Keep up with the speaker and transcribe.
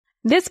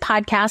This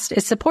podcast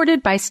is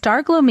supported by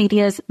Starglow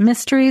Media's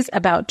Mysteries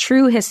About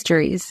True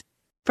Histories.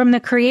 From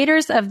the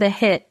creators of the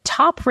hit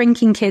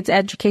top-ranking kids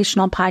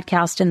educational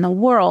podcast in the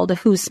world,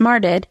 Who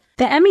Smarted,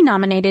 the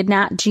Emmy-nominated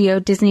Nat Geo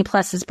Disney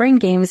Plus's Brain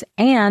Games,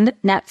 and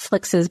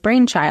Netflix's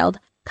Brainchild,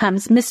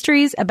 comes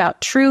Mysteries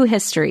About True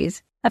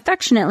Histories,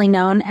 affectionately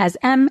known as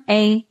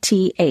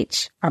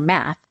MATH, or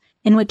math,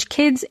 in which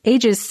kids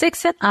ages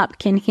 6 and up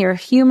can hear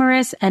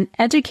humorous and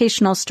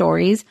educational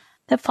stories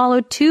that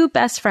follow two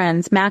best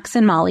friends, Max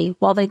and Molly,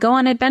 while they go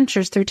on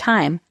adventures through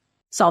time,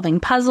 solving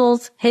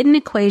puzzles, hidden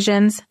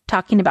equations,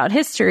 talking about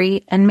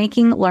history, and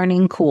making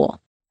learning cool.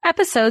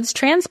 Episodes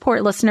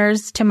transport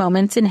listeners to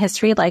moments in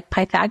history like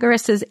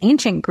Pythagoras'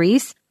 ancient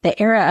Greece,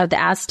 the era of the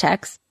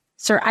Aztecs,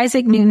 Sir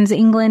Isaac Newton's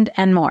England,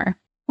 and more.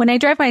 When I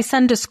drive my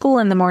son to school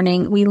in the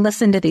morning, we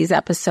listen to these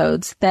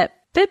episodes that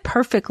fit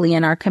perfectly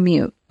in our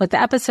commute, with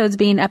the episodes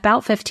being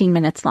about 15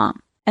 minutes long.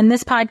 And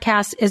this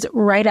podcast is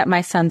right up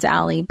my son's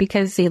alley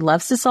because he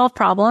loves to solve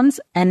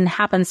problems and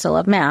happens to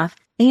love math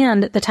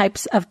and the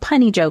types of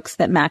punny jokes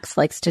that Max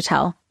likes to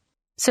tell.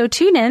 So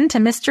tune in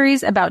to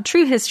Mysteries About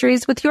True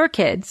Histories with your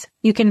kids.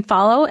 You can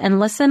follow and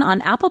listen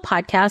on Apple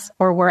Podcasts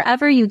or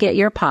wherever you get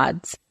your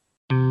pods.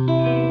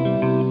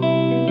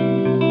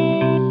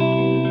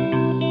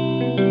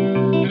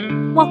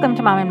 Welcome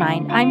to Mom and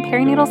Mind. I'm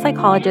perinatal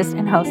psychologist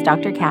and host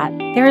Dr. Kat.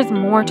 There is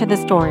more to the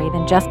story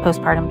than just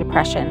postpartum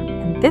depression,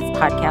 and this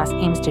podcast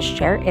aims to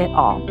share it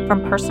all,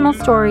 from personal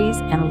stories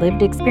and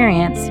lived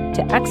experience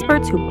to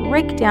experts who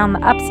break down the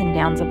ups and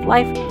downs of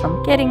life,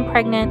 from getting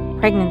pregnant,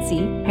 pregnancy,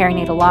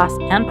 perinatal loss,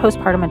 and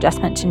postpartum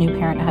adjustment to new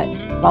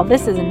parenthood. While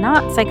this is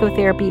not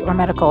psychotherapy or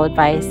medical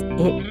advice,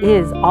 it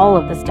is all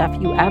of the stuff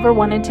you ever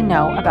wanted to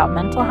know about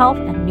mental health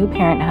and new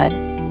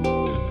parenthood.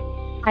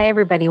 Hi,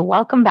 everybody.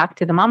 Welcome back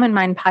to the Mom and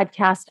Mind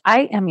podcast.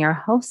 I am your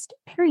host,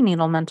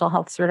 perinatal mental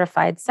health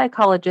certified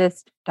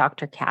psychologist,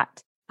 Dr.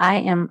 Kat. I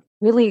am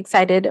really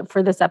excited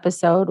for this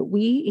episode.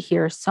 We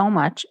hear so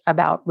much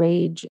about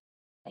rage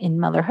in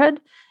motherhood,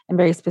 and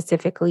very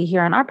specifically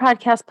here on our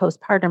podcast,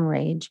 postpartum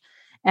rage.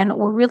 And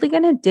we're really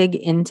going to dig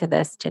into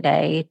this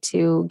today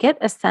to get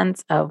a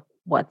sense of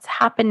what's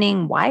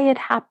happening, why it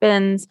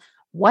happens,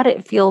 what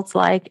it feels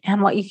like,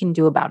 and what you can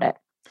do about it.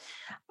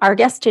 Our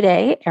guest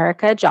today,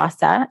 Erica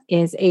Jasa,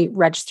 is a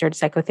registered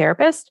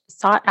psychotherapist,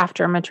 sought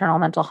after maternal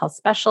mental health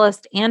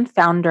specialist, and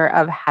founder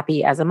of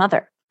Happy as a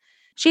Mother.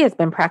 She has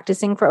been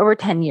practicing for over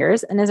 10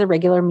 years and is a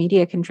regular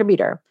media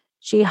contributor.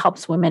 She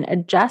helps women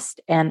adjust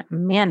and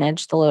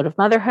manage the load of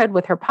motherhood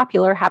with her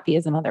popular Happy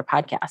as a Mother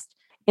podcast,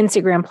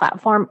 Instagram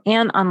platform,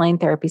 and online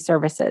therapy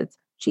services.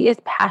 She is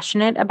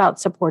passionate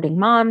about supporting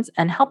moms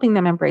and helping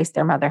them embrace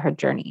their motherhood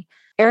journey.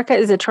 Erica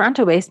is a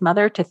Toronto-based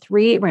mother to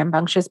 3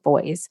 rambunctious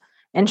boys,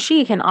 and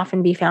she can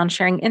often be found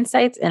sharing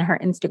insights in her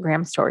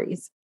Instagram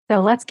stories.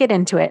 So let's get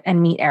into it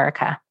and meet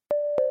Erica.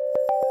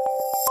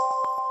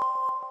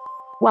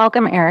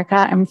 Welcome, Erica.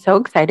 I'm so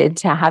excited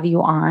to have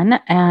you on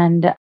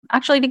and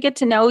actually to get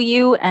to know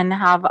you and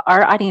have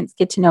our audience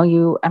get to know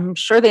you. I'm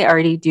sure they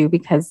already do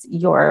because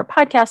your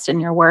podcast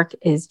and your work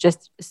is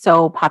just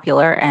so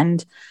popular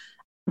and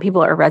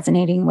people are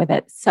resonating with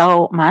it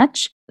so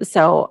much.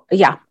 So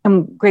yeah,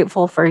 I'm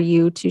grateful for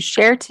you to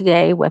share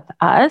today with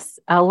us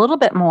a little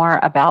bit more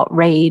about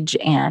rage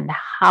and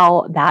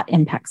how that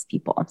impacts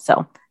people.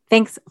 So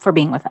thanks for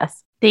being with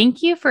us.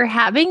 Thank you for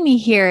having me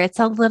here. It's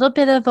a little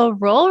bit of a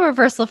role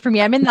reversal for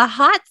me. I'm in the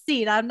hot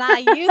seat. I'm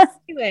not used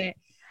to it,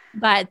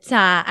 but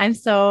I'm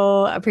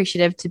so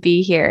appreciative to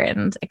be here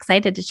and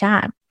excited to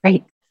chat.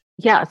 Great.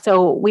 Yeah.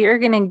 So we're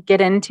going to get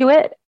into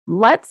it.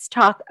 Let's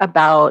talk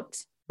about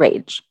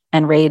rage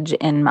and rage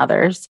in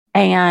mothers.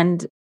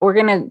 And we're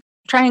going to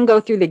try and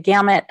go through the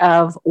gamut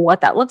of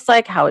what that looks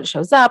like, how it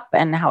shows up,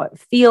 and how it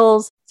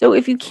feels. So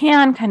if you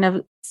can kind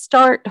of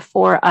start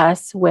for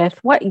us with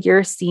what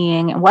you're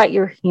seeing and what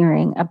you're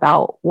hearing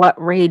about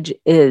what rage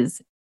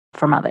is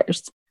for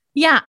mothers.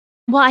 Yeah.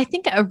 Well, I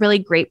think a really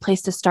great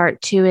place to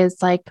start too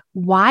is like,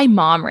 why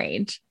mom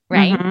rage?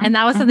 Right. Mm-hmm. And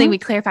that was something we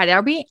clarified.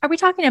 Are we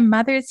talking to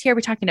mothers here? Are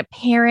we talking to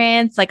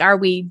parents? Like, are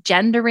we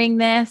gendering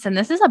this? And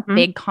this is a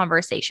big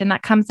conversation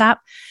that comes up.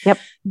 Yep.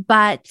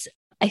 But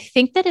I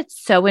think that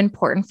it's so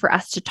important for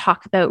us to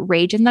talk about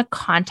rage in the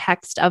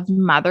context of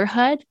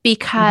motherhood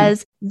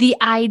because the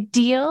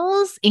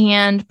ideals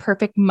and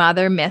perfect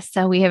mother myths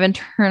that we have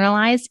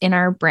internalized in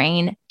our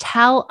brain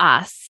tell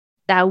us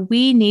that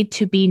we need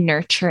to be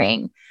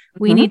nurturing.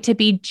 We need to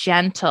be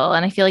gentle.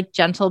 And I feel like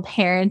gentle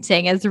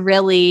parenting is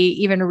really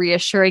even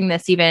reassuring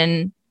this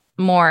even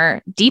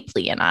more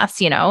deeply in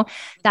us, you know,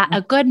 that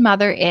a good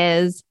mother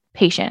is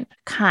patient,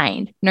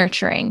 kind,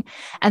 nurturing.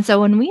 And so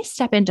when we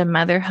step into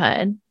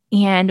motherhood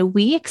and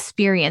we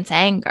experience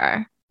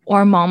anger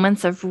or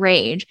moments of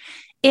rage,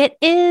 it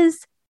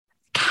is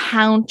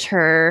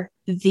counter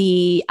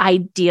the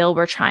ideal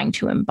we're trying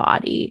to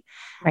embody.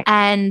 Right.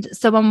 And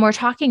so when we're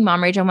talking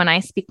mom rage and when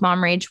I speak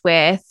mom rage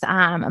with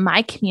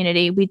my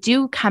community, we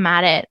do come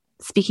at it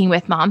speaking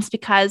with moms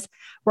because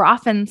we're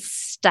often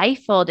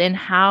stifled in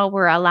how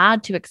we're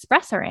allowed to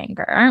express our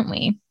anger, aren't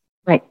we?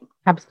 Right.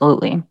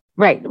 Absolutely.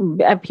 Right.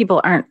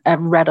 People aren't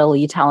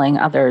readily telling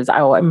others,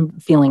 oh, I'm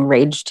feeling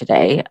rage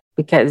today,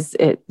 because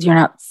you're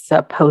not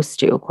supposed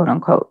to, quote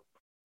unquote,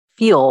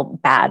 feel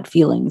bad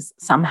feelings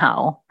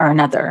somehow or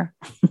another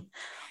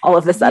all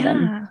of a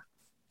sudden. Yeah.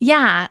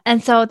 Yeah.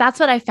 And so that's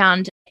what I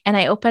found. And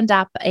I opened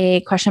up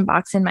a question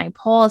box in my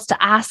polls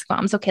to ask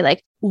moms, okay,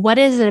 like, what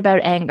is it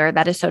about anger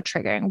that is so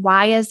triggering?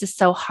 Why is this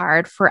so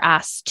hard for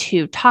us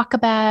to talk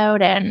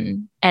about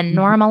and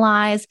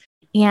normalize?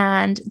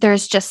 And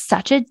there's just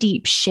such a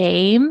deep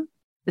shame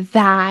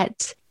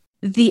that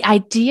the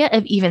idea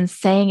of even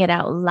saying it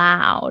out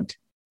loud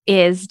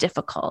is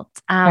difficult.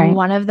 Right.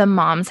 One of the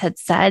moms had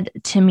said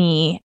to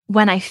me,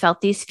 when I felt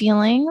these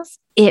feelings,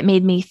 it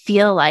made me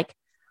feel like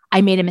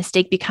I made a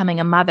mistake becoming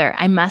a mother.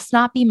 I must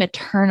not be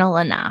maternal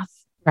enough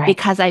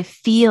because I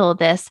feel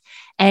this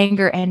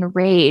anger and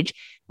rage,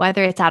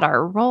 whether it's at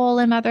our role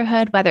in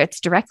motherhood, whether it's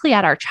directly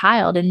at our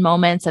child in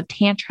moments of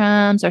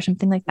tantrums or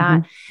something like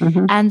that.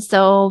 And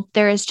so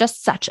there is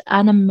just such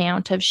an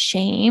amount of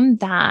shame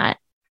that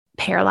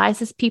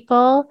paralyzes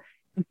people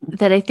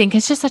that I think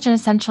is just such an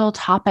essential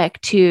topic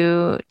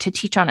to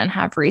teach on and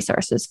have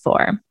resources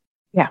for.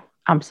 Yeah,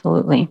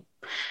 absolutely.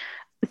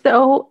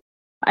 So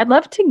I'd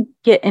love to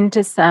get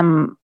into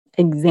some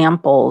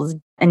examples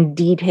and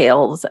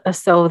details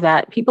so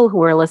that people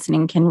who are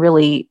listening can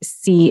really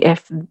see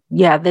if,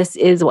 this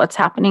is what's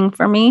happening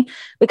for me.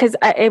 Because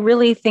I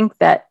really think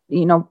that,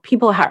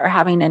 people are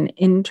having an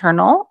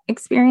internal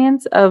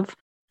experience of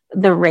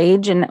the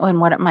rage and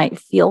what it might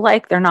feel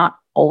like. They're not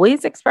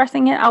always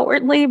expressing it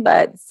outwardly,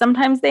 but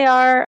sometimes they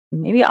are,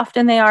 maybe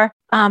often they are.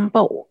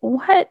 But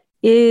what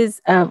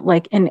is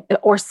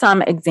or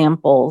some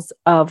examples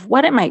of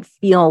what it might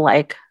feel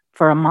like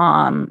for a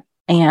mom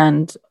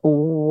and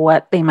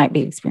what they might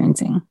be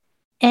experiencing?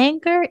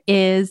 Anger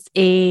is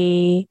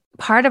a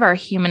part of our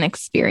human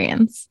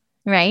experience,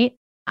 right?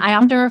 I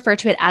often refer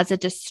to it as a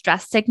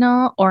distress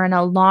signal or an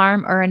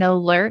alarm or an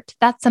alert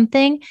that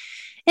something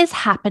is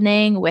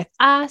happening with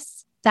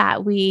us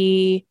that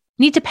we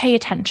need to pay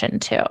attention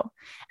to.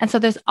 And so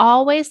there's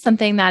always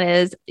something that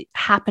is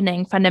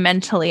happening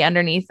fundamentally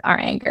underneath our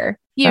anger,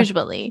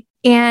 usually.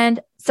 And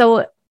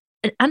so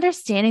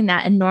understanding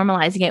that and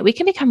normalizing it, we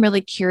can become really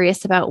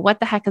curious about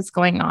what the heck is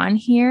going on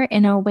here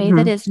in a way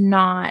that is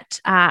not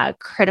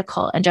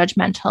critical and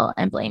judgmental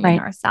and blaming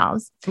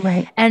ourselves.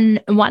 Right.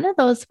 And one of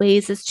those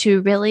ways is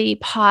to really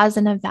pause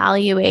and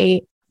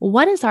evaluate,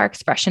 what is our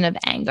expression of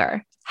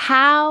anger?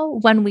 How,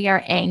 when we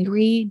are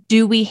angry,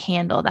 do we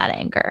handle that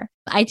anger?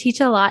 I teach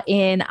a lot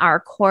in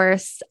our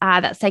course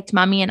that Psyched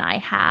Mommy and I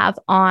have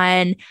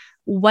on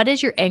what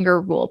is your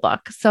anger rule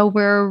book. So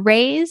we're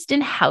raised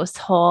in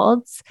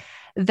households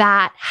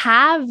that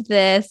have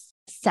this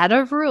set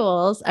of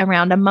rules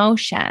around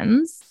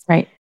emotions,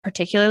 right?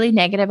 Particularly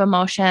negative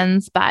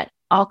emotions, but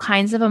all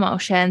kinds of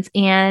emotions.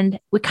 And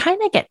we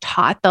kind of get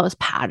taught those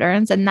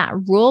patterns, and that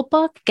rule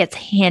book gets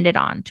handed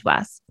on to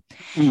us.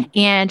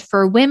 And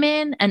for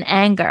women and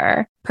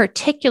anger,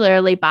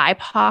 particularly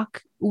BIPOC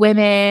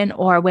women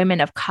or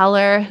women of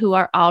color who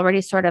are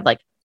already sort of like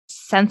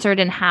censored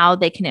in how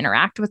they can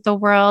interact with the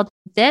world,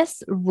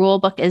 this rule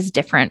book is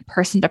different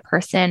person to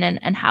person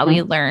and how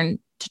we learn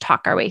to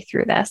talk our way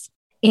through this.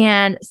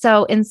 And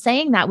so in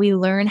saying that, we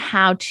learn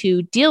how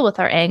to deal with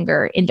our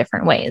anger in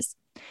different ways.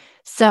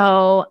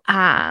 So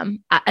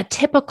a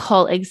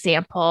typical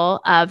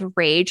example of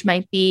rage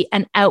might be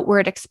an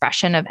outward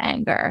expression of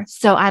anger.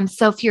 So I'm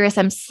so furious,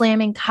 I'm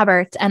slamming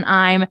cupboards and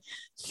I'm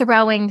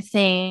throwing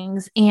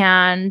things.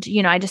 And,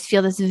 I just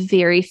feel this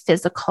very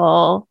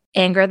physical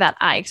anger that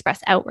I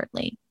express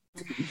outwardly.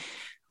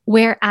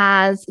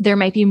 Whereas there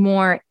might be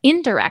more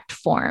indirect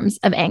forms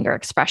of anger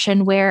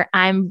expression where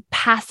I'm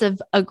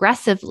passive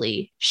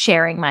aggressively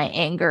sharing my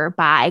anger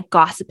by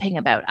gossiping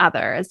about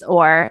others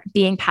or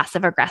being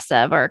passive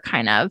aggressive or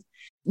kind of,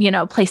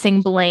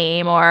 placing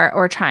blame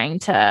or trying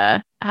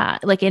to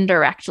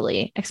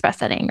indirectly express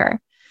that anger.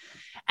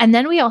 And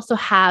then we also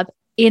have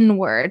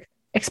inward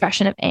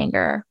expression of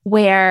anger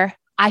where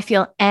I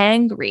feel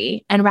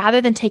angry, and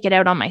rather than take it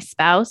out on my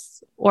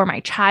spouse or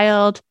my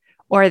child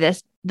or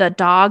the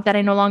dog that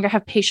I no longer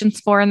have patience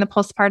for in the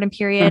postpartum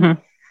period,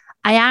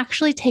 I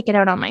actually take it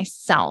out on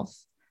myself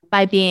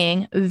by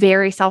being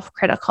very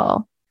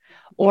self-critical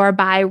or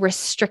by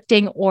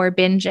restricting or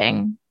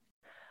binging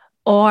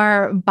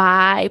or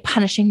by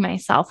punishing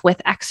myself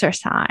with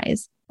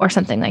exercise or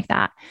something like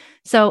that.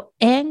 So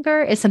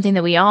anger is something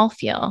that we all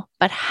feel,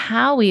 but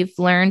how we've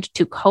learned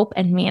to cope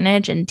and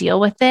manage and deal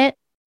with it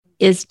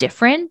is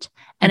different.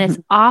 And it's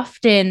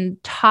often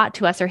taught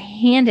to us or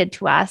handed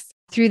to us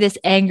through this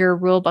anger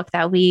rule book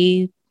that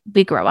we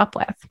grow up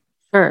with.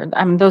 Sure.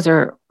 Those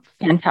are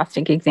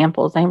fantastic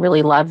examples. I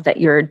really love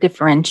that you're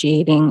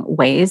differentiating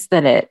ways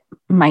that it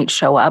might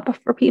show up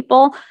for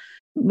people,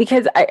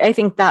 because I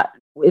think that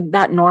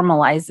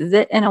normalizes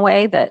it in a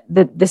way that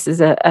this is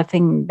a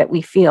thing that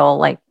we feel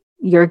like.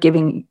 You're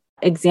giving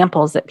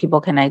examples that people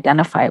can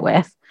identify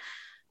with,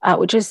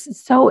 which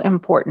is so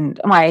important.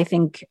 Why I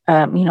think,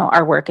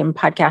 our work in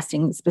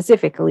podcasting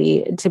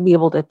specifically, to be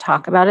able to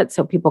talk about it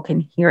so people can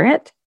hear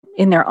it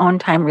in their own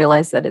time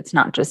realize that it's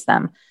not just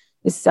them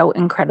is so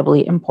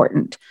incredibly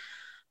important.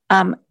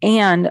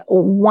 And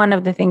one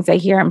of the things I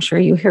hear, I'm sure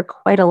you hear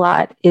quite a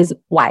lot, is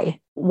why?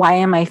 Why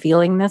am I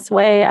feeling this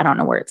way? I don't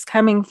know where it's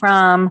coming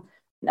from.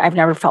 I've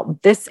never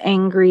felt this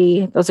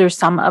angry. Those are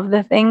some of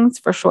the things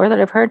for sure that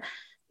I've heard.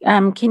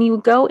 Can you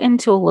go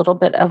into a little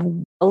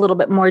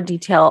bit more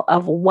detail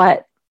of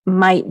what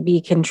might be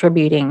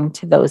contributing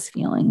to those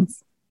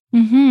feelings?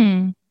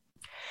 Mm-hmm.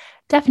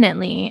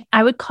 Definitely.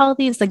 I would call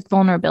these like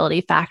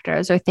vulnerability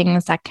factors or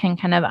things that can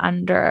kind of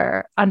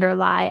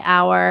underlie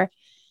our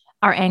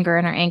anger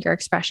and our anger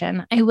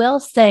expression. I will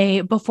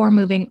say before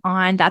moving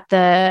on that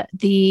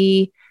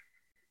the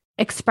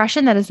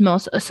expression that is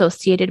most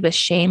associated with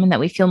shame and that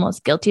we feel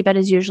most guilty about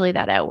is usually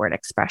that outward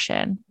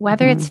expression,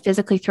 whether it's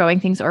physically throwing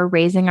things or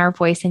raising our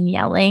voice and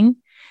yelling.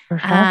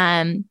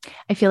 I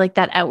feel like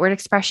that outward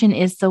expression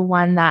is the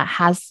one that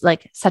has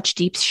like such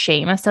deep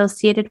shame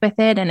associated with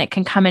it. And it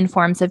can come in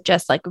forms of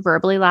just like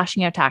verbally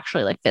lashing out to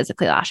actually like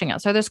physically lashing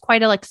out. So there's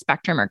quite a like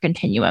spectrum or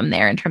continuum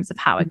there in terms of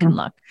how it can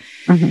look.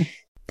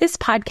 This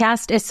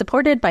podcast is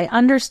supported by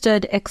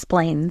Understood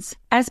Explains.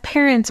 As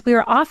parents, we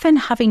are often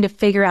having to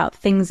figure out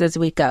things as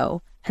we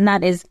go, and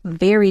that is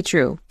very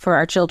true for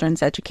our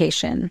children's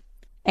education.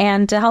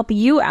 And to help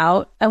you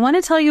out, I want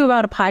to tell you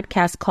about a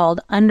podcast called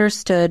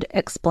Understood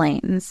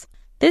Explains.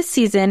 This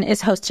season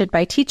is hosted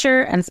by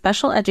teacher and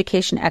special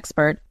education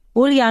expert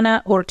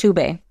Juliana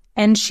Urtube,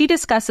 and she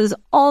discusses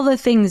all the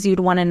things you'd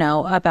want to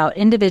know about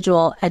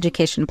individual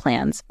education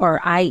plans,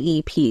 or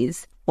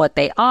IEPs, what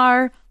they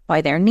are, why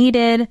they're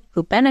needed,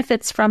 who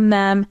benefits from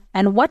them,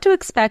 and what to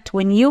expect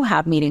when you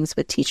have meetings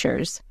with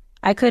teachers.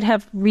 I could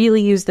have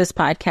really used this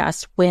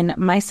podcast when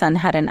my son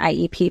had an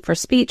IEP for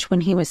speech when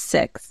he was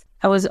 6.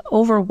 I was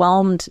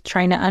overwhelmed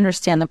trying to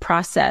understand the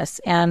process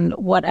and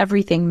what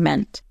everything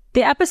meant.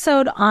 The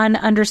episode on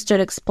Understood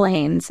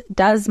Explains,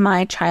 Does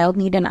My Child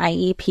Need an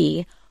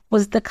IEP?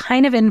 Was the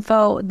kind of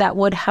info that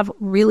would have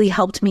really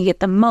helped me get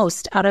the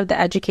most out of the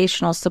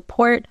educational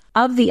support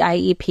of the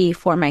IEP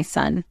for my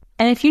son.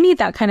 And if you need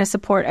that kind of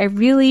support, I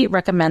really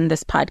recommend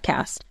this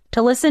podcast.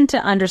 To listen to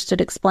Understood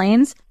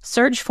Explains,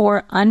 search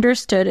for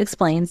Understood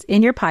Explains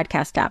in your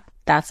podcast app.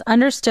 That's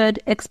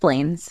Understood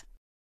Explains.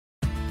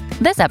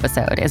 This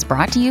episode is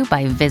brought to you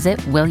by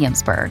Visit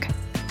Williamsburg.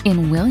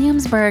 In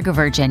Williamsburg,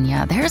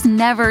 Virginia, there's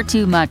never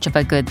too much of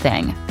a good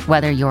thing.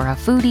 Whether you're a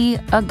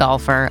foodie, a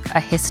golfer, a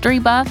history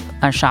buff,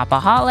 a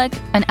shopaholic,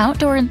 an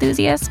outdoor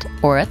enthusiast,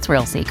 or a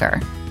thrill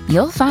seeker,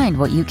 you'll find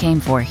what you came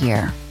for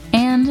here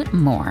and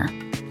more.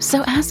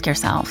 So ask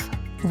yourself,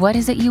 what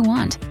is it you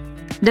want?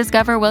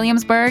 Discover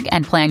Williamsburg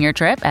and plan your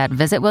trip at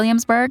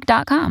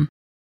visitwilliamsburg.com.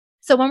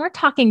 So when we're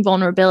talking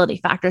vulnerability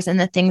factors and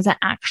the things that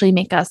actually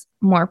make us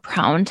more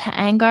prone to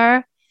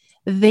anger,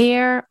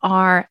 there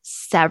are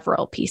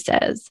several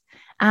pieces.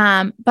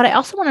 But I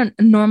also want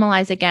to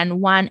normalize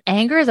again, one,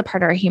 anger is a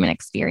part of our human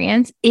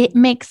experience. It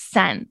makes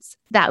sense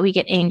that we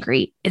get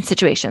angry in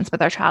situations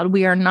with our child.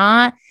 We are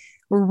not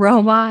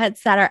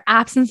robots that are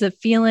absence of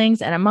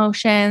feelings and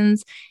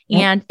emotions.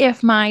 And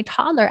if my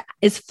toddler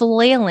is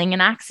flailing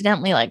and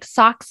accidentally like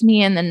socks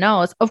me in the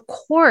nose, of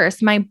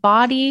course, my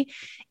body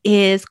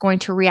is going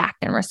to react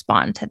and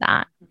respond to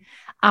that.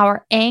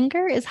 Our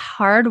anger is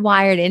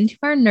hardwired into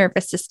our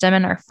nervous system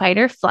and our fight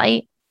or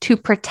flight to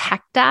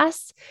protect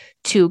us,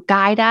 to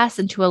guide us,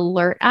 and to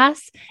alert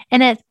us.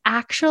 And it's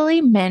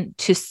actually meant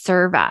to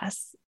serve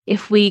us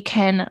if we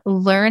can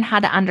learn how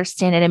to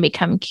understand it and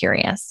become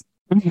curious.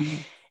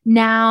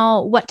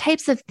 Now, what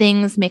types of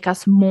things make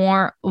us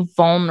more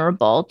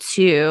vulnerable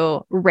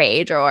to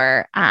rage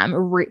or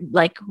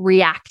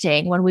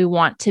reacting when we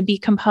want to be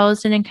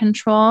composed and in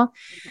control?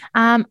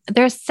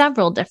 There's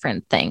several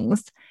different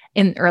things.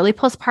 In early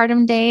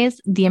postpartum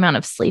days, the amount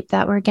of sleep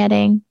that we're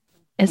getting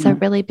is a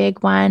really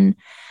big one.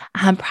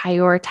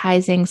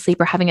 Prioritizing sleep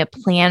or having a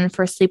plan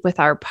for sleep with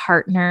our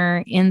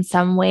partner in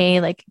some way,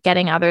 like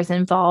getting others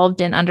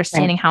involved in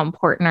understanding how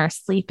important our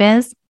sleep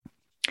is.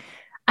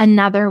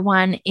 Another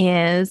one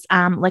is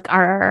like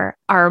our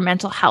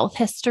mental health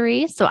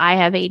history. So I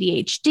have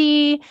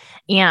ADHD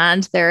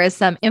and there is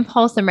some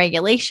impulse and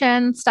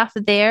regulation stuff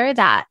there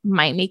that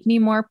might make me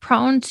more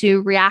prone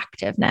to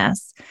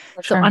reactiveness.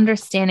 So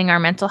understanding our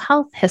mental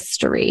health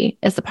history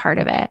is a part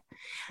of it.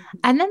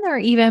 And then there are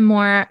even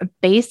more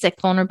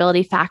basic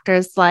vulnerability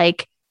factors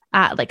like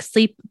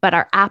sleep, but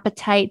our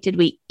appetite. Did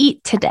we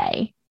eat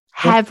today?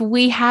 Have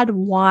we had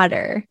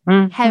water?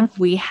 Have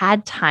we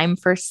had time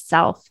for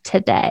self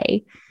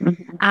today?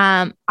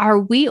 Are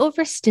we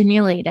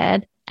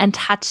overstimulated and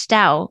touched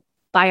out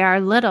by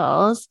our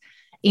littles?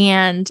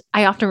 And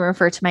I often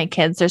refer to my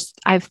kids.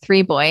 I have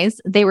 3 boys.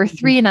 They were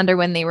 3 and under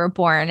when they were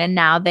born, and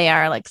now they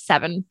are like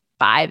 7,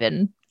 5,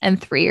 and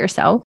 3 or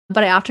so.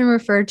 But I often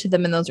refer to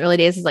them in those early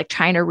days as like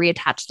trying to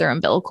reattach their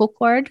umbilical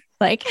cord.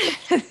 Like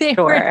they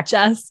were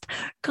just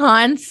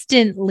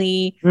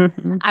constantly,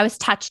 I was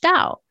touched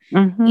out.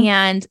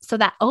 And so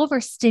that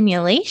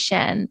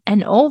overstimulation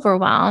and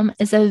overwhelm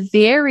is a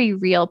very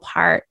real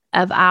part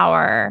of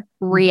our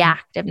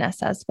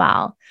reactiveness as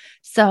well.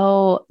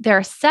 So there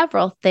are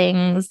several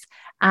things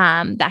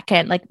that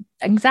can like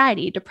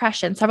anxiety,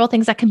 depression, several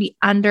things that can be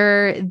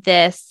under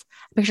this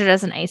pictured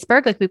as an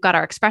iceberg. Like we've got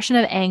our expression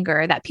of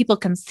anger that people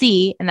can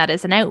see, and that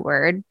is an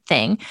outward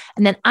thing.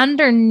 And then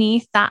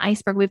underneath that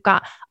iceberg, we've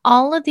got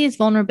all of these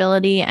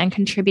vulnerability and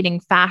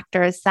contributing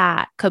factors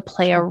that could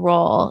play a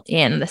role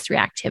in this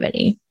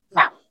reactivity.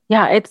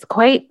 Yeah, it's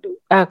quite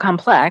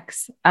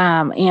complex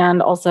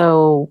and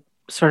also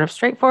sort of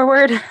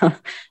straightforward.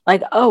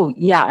 Like, oh,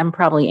 yeah, I'm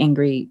probably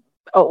angry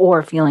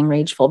or feeling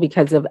rageful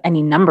because of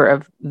any number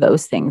of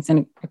those things.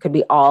 And it could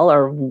be all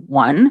or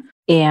one.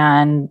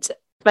 And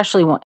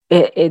especially when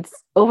it's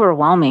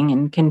overwhelming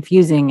and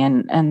confusing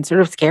and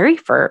sort of scary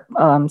for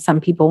some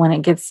people when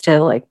it gets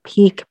to like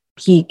peak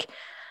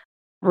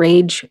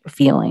rage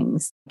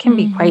feelings. It can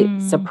be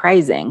quite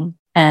surprising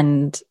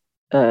and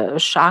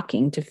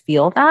shocking to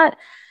feel that.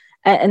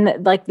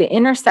 And like the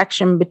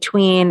intersection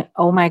between,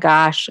 oh my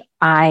gosh,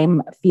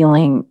 I'm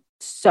feeling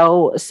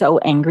so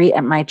angry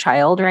at my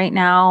child right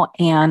now.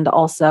 And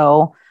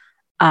also,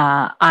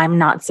 I'm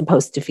not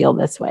supposed to feel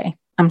this way.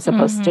 I'm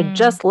supposed to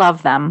just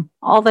love them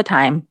all the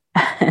time.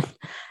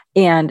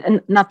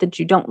 and not that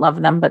you don't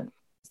love them, but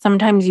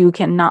sometimes you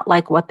can not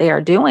like what they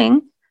are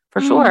doing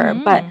for sure.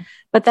 But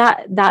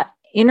that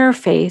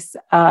interface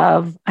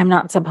of I'm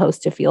not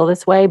supposed to feel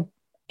this way.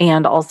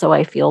 And also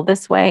I feel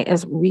this way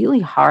is really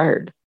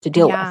hard to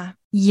deal with.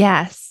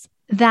 Yes.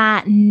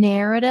 That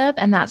narrative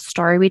and that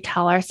story we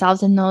tell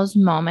ourselves in those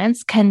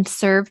moments can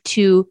serve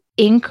to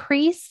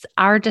increase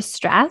our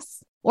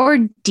distress or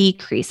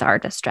decrease our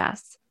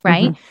distress,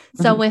 right?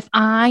 So if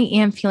I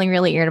am feeling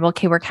really irritable,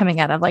 okay, we're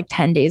coming out of like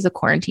 10 days of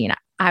quarantine.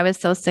 I was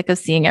so sick of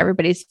seeing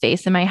everybody's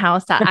face in my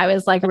house that I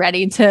was like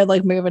ready to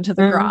like move into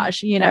the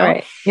garage, you know?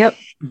 Right. Yep.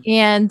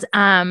 And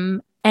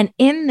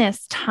in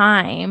this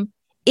time,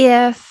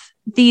 if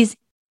these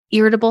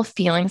irritable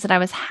feelings that I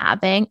was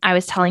having, I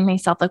was telling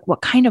myself, like,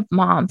 what kind of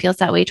mom feels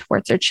that way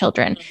towards their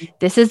children?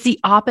 This is the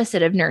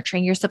opposite of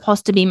nurturing. You're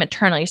supposed to be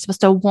maternal. You're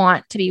supposed to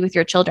want to be with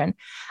your children.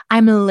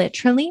 I'm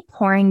literally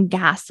pouring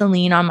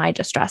gasoline on my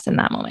distress in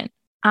that moment.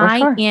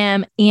 I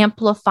am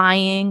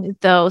amplifying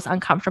those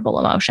uncomfortable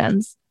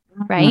emotions,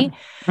 right?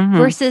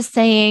 Versus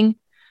saying,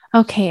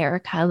 okay,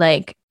 Erica,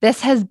 like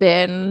this has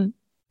been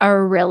a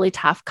really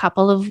tough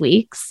couple of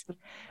weeks.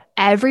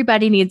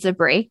 Everybody needs a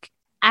break.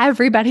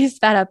 Everybody's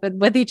fed up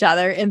with each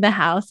other in the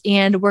house,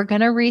 and we're going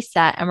to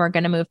reset and we're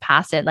going to move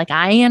past it. Like,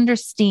 I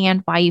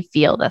understand why you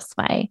feel this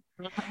way.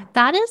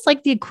 That is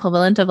like the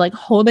equivalent of like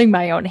holding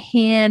my own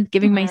hand,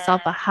 giving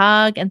myself a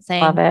hug and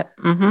saying,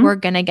 we're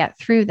going to get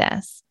through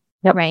this.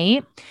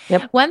 Right.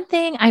 One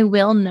thing I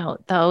will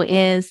note though,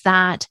 is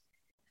that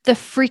the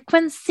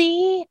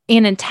frequency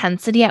and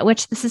intensity at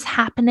which this is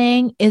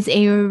happening is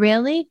a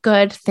really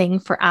good thing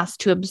for us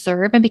to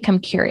observe and become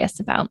curious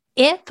about.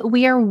 If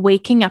we are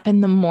waking up in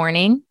the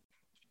morning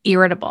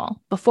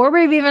irritable, before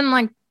we've even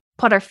like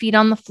put our feet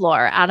on the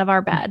floor out of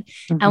our bed,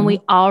 and we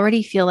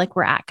already feel like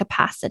we're at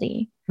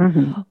capacity,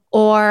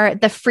 or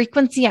the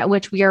frequency at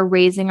which we are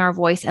raising our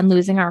voice and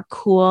losing our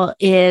cool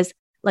is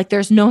like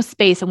there's no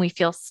space and we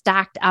feel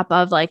stacked up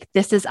of like,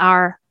 this is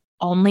our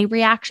only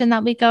reaction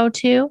that we go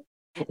to.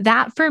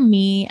 That for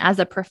me as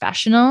a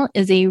professional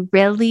is a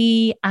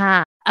really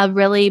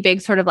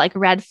big sort of like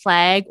red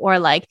flag, or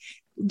like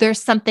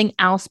there's something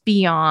else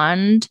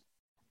beyond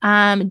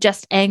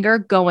just anger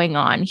going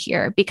on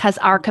here, because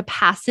our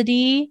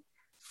capacity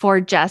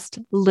for just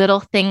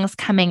little things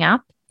coming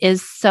up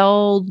is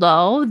so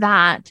low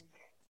that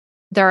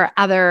there are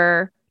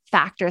other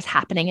factors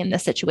happening in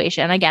this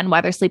situation. Again,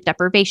 whether sleep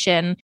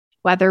deprivation,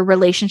 whether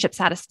relationship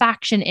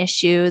satisfaction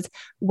issues,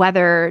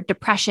 whether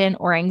depression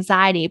or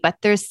anxiety, but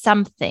there's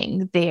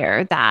something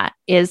there that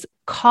is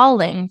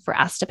calling for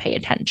us to pay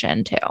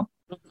attention to.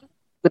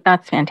 But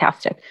that's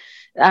fantastic.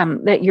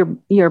 That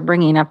you're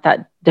bringing up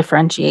that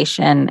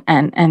differentiation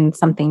and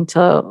something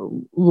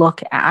to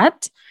look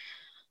at,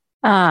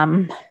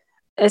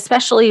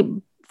 especially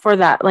for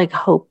that like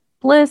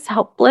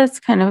helpless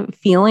kind of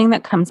feeling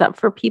that comes up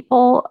for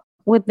people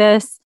with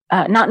this.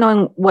 Not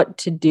knowing what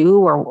to do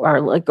or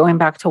like going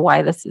back to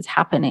why this is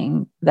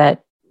happening,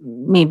 that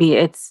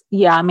maybe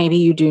maybe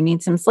you do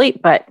need some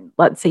sleep, but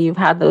let's say you've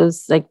had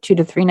those like 2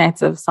 to 3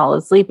 nights of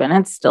solid sleep and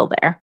it's still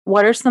there.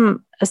 What are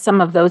some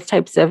of those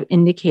types of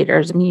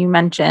indicators? I mean, you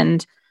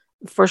mentioned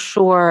for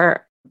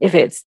sure if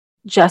it's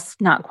just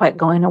not quite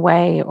going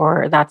away,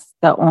 or that's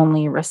the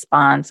only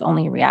response,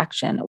 only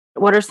reaction.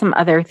 What are some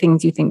other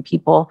things you think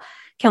people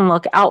can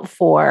look out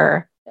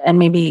for and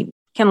maybe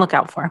can look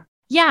out for?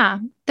 Yeah,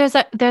 there's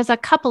a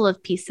couple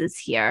of pieces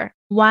here.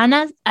 One,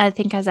 I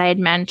think, as I had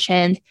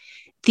mentioned,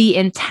 the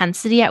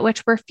intensity at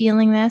which we're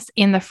feeling this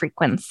and the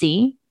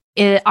frequency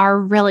are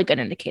really good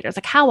indicators.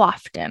 Like how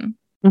often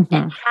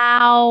and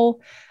how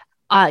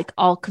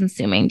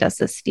all-consuming does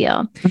this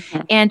feel?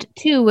 And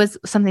 2 was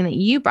something that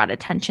you brought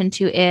attention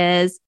to,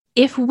 is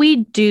if we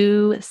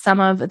do some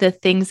of the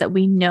things that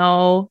we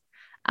know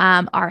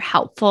are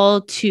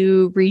helpful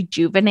to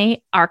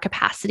rejuvenate our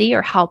capacity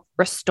or help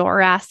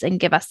restore us and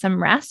give us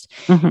some rest.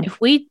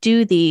 If we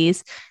do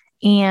these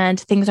and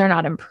things are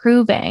not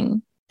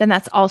improving, then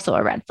that's also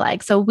a red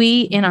flag. So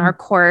we, in our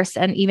course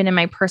and even in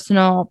my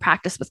personal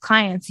practice with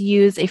clients,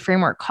 use a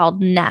framework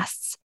called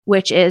NEST,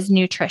 which is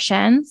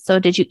nutrition. So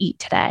did you eat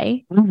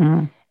today?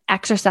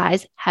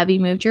 Exercise. Have you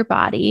moved your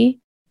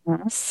body?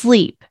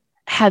 Sleep.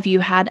 Have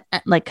you had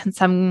like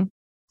some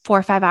 4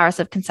 or 5 hours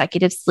of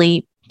consecutive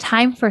sleep?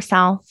 Time for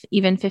self,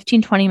 even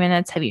 15, 20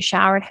 minutes. Have you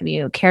showered? Have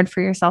you cared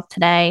for yourself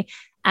today?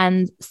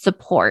 And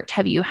support.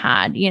 Have you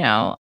had,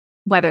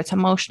 whether it's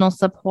emotional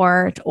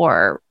support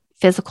or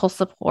physical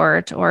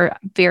support or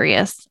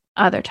various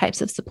other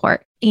types of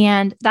support.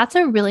 And that's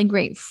a really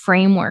great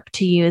framework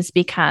to use,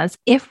 because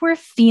if we're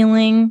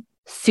feeling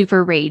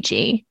super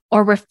ragey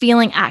or we're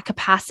feeling at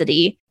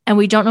capacity and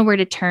we don't know where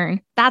to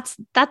turn, that's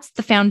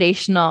the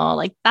foundational,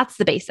 like that's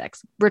the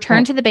basics.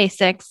 Return to the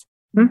basics,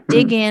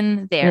 dig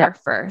in there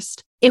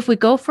first. If we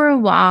go for a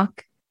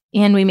walk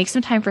and we make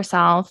some time for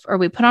self, or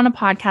we put on a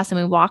podcast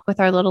and we walk with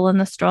our little in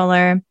the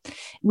stroller,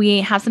 we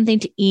have something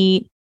to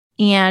eat,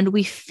 and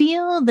we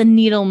feel the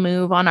needle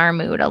move on our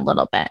mood a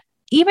little bit,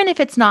 even if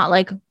it's not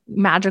like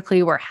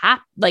magically we're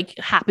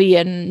happy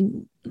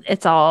and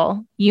it's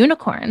all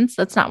unicorns.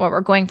 That's not what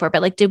we're going for.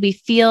 But like, did we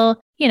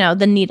feel,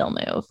 the needle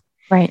move?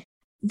 Right.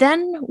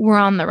 Then we're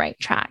on the right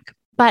track.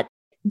 But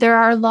there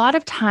are a lot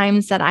of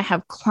times that I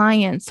have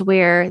clients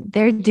where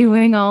they're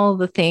doing all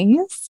the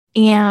things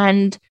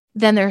and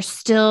then they're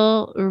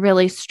still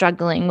really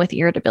struggling with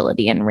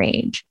irritability and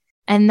rage.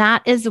 And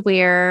that is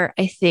where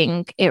I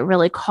think it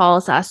really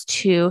calls us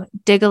to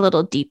dig a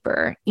little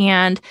deeper.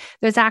 And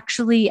there's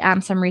actually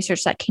some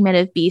research that came out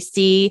of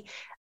BC.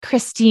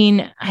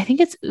 Christine, I think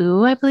it's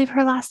I believe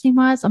her last name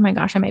was. Oh my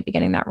gosh, I might be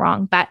getting that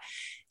wrong. But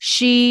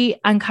she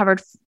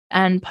uncovered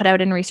and put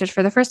out in research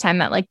for the first time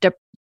that like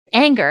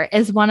anger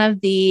is one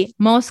of the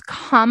most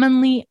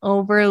commonly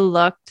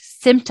overlooked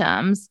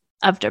symptoms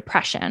of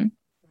depression,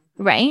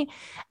 right?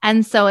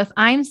 And so if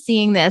I'm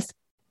seeing this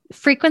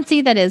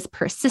frequency that is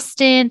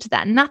persistent,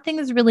 that nothing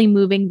is really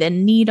moving the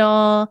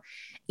needle,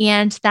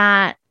 and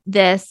that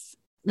this,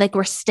 like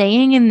we're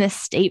staying in this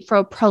state for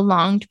a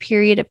prolonged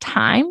period of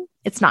time,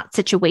 it's not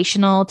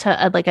situational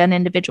to like an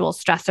individual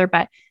stressor,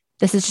 but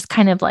this is just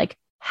kind of like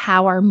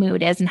how our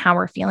mood is and how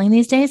we're feeling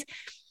these days,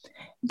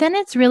 then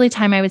it's really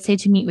time, I would say,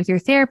 to meet with your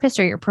therapist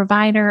or your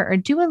provider, or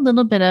do a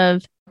little bit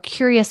of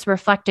curious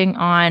reflecting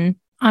on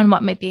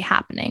what might be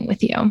happening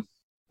with you.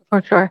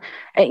 For sure.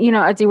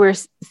 As you were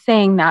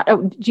saying that,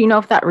 do you know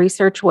if that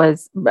research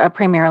was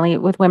primarily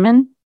with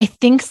women? I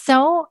think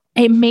so.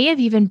 It may have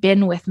even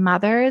been with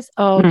mothers.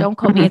 Oh, don't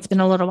quote me. It's been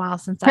a little while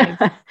since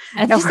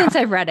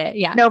I've read it.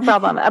 Yeah. No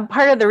problem.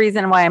 Part of the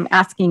reason why I'm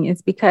asking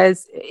is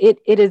because it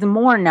is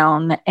more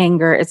known that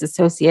anger is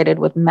associated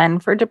with men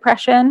for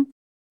depression.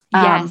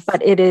 Yes.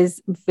 But it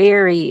is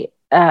very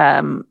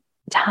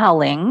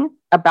telling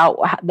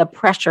about the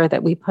pressure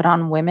that we put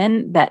on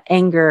women, that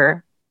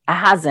anger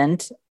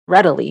hasn't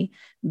readily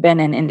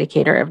been an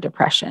indicator of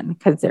depression,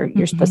 because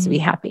you're supposed to be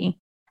happy.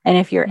 And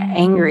if you're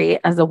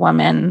angry as a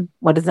woman,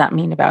 what does that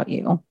mean about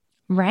you?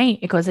 Right.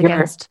 It goes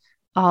against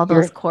all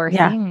those core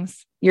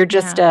things. You're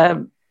just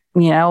a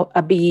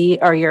bee,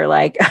 or you're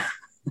like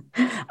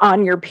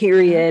on your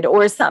period,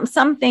 or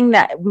something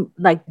that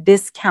like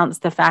discounts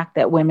the fact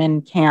that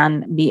women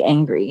can be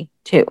angry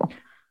too.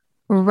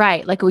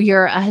 Right. Like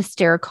you're a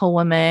hysterical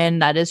woman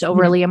that is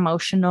overly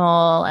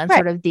emotional and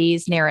sort of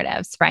these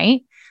narratives,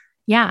 right?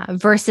 Yeah.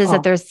 Versus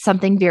that there's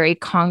something very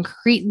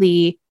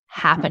concretely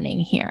happening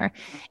here.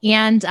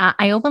 And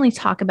I openly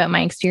talk about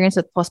my experience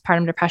with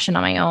postpartum depression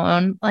on my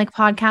own like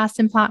podcast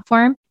and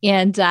platform.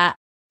 And I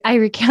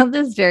recount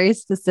this very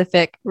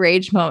specific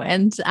rage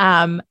moment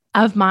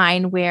of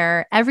mine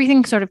where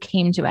everything sort of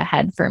came to a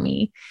head for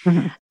me.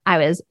 I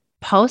was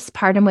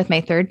postpartum with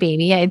my third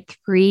baby. I had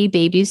 3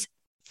 babies,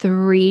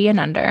 3 and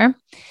under.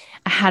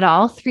 I had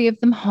all 3 of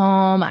them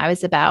home. I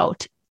was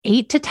about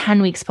 8 to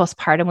 10 weeks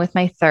postpartum with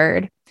my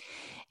third.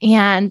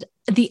 And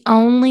the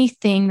only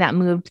thing that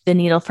moved the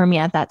needle for me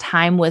at that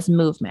time was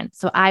movement.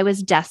 So I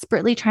was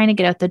desperately trying to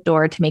get out the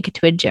door to make it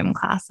to a gym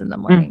class in the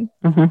morning.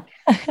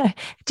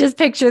 Just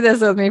picture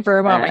this with me for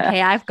a moment.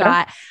 Okay, I've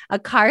got a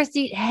car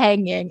seat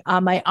hanging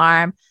on my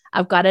arm.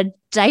 I've got a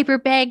diaper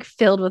bag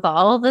filled with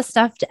all the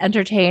stuff to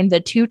entertain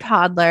the 2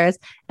 toddlers,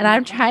 and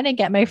I'm trying to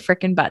get my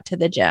freaking butt to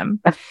the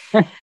gym.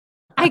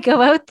 I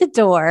go out the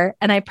door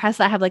and I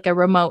have like a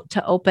remote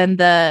to open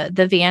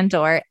the van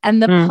door,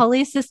 and the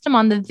pulley system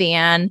on the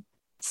van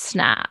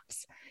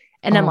snaps.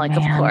 And I'm like,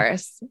 man.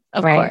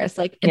 of course,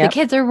 like the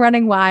kids are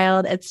running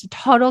wild. It's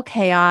total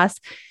chaos.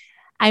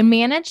 I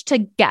managed to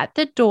get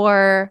the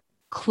door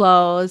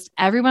closed,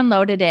 everyone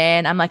loaded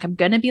in. I'm like, I'm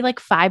going to be like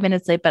 5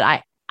 minutes late,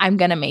 but I'm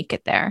going to make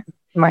it there.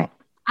 Right.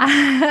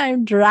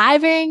 I'm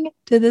driving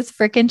to this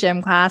freaking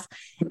gym class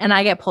and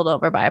I get pulled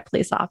over by a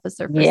police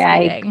officer for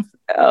speeding.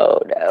 Oh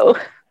no.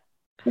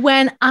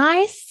 When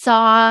I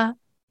saw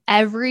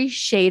every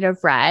shade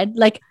of red,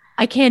 like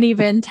I can't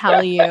even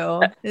tell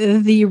you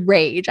the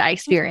rage I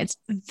experienced.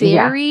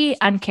 Very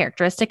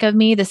uncharacteristic of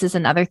me. This is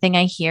another thing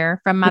I hear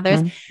from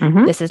mothers.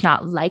 This is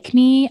not like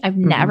me. I've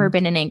never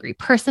been an angry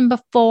person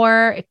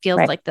before. It feels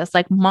like this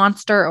like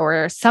monster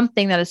or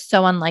something that is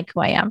so unlike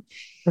who I am.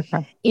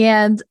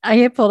 And I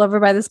get pulled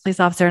over by this police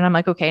officer and I'm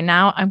like, okay,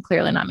 now I'm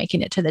clearly not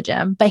making it to the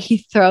gym, but he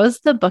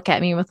throws the book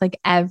at me with like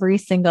every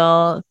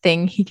single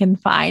thing he can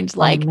find.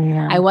 Like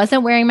I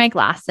wasn't wearing my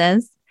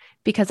glasses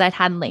because I'd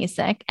had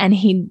LASIK, and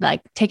he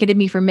like ticketed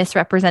me for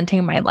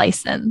misrepresenting my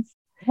license.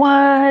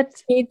 What?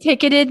 He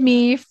ticketed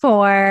me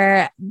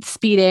for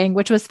speeding,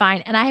 which was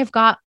fine. And I have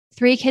got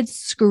 3 kids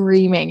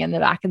screaming in the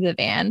back of the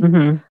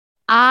van.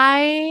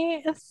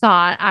 I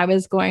thought I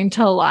was going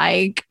to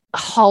like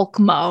Hulk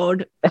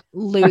mode,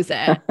 lose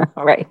it.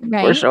 right.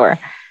 For sure.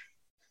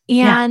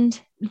 And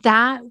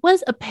that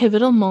was a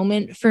pivotal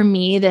moment for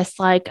me. This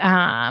like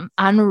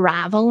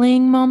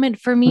unraveling moment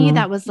for me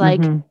that was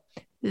like,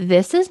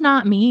 this is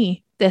not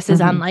me. This is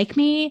unlike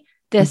me.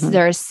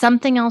 There's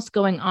something else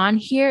going on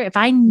here. If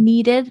I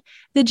needed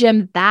the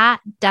gym that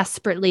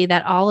desperately,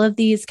 that all of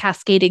these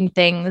cascading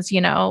things,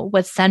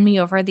 would send me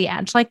over the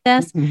edge like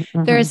this,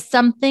 there is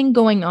something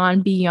going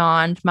on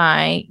beyond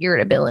my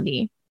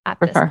irritability at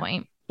this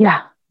point.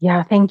 Yeah.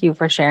 Yeah. Thank you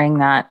for sharing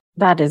that.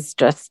 That is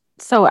just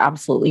so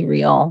absolutely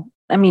real.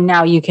 I mean,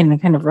 now you can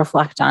kind of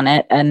reflect on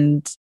it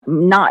and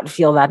not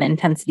feel that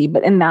intensity,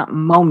 but in that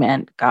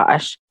moment,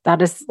 gosh,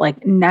 that is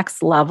like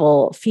next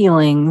level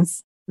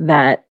feelings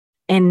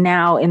and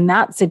now in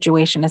that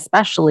situation,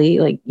 especially,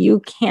 like you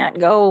can't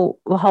go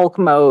Hulk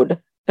mode.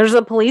 There's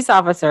a police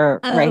officer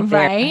right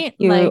there. Right?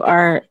 You like,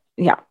 are,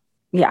 yeah.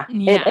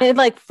 It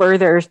like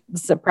further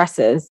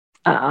suppresses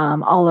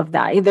all of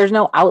that. There's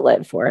no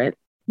outlet for it.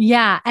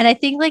 Yeah. And I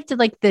think like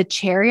the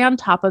cherry on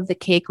top of the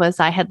cake was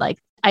I'd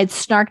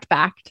snarked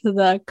back to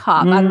the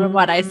cop. I don't know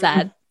what I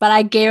said, but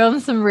I gave him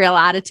some real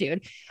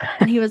attitude.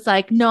 And he was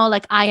like, no,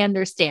 like I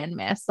understand,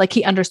 miss. Like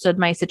he understood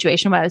my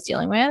situation, what I was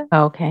dealing with.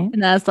 Okay.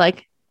 And I was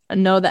like,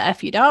 no, the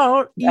F you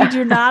don't. You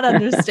do not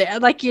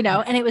understand. Like,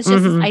 and it was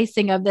just this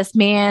icing of this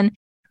man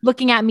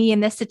looking at me in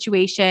this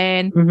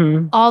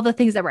situation, all the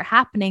things that were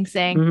happening,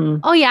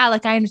 saying, oh yeah,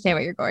 like I understand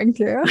what you're going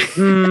through.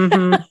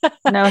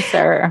 No,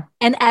 sir.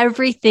 And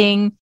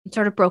everything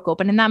sort of broke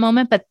open in that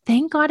moment, but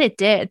thank God it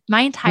did.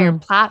 My entire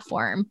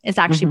platform is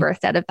actually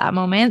birthed out of that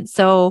moment.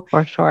 So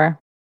for sure,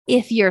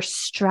 if you're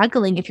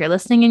struggling, if you're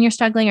listening and you're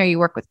struggling, or you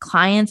work with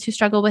clients who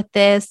struggle with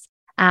this,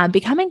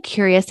 becoming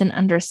curious and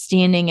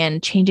understanding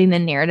and changing the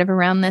narrative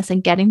around this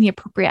and getting the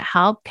appropriate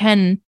help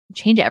can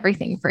change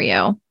everything for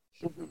you.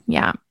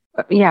 Yeah.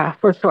 Yeah,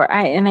 for sure.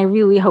 I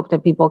really hope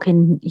that people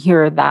can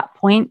hear that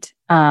point,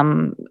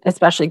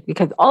 especially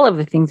because all of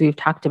the things we've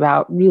talked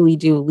about really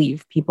do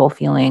leave people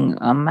feeling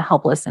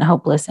helpless and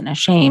hopeless and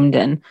ashamed.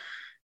 And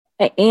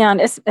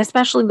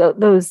especially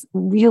those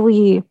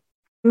really,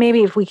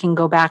 maybe if we can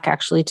go back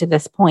actually to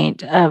this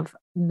point of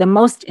the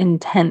most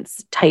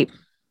intense type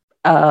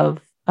of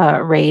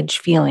rage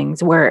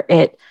feelings where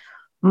it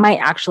might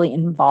actually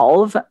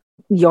involve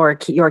your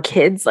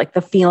kids, like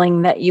the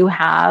feeling that you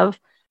have.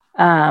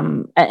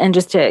 And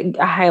just to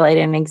highlight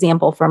an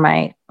example for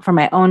my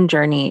own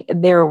journey,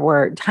 there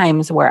were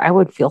times where I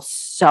would feel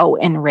so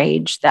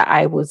enraged that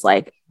I was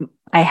like,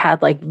 I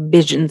had like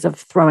visions of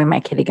throwing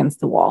my kid against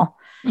the wall.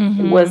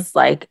 It was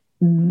like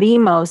the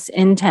most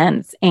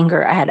intense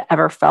anger I had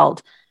ever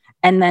felt.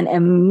 And then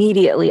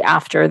immediately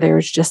after,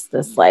 there's just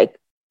this like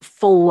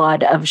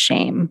flood of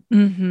shame.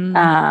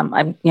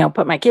 I,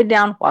 put my kid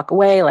down, walk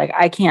away. Like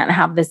I can't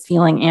have this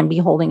feeling and be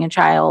holding a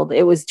child.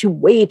 It was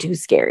way too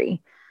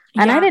scary.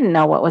 And I didn't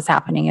know what was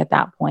happening at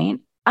that point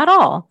at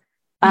all.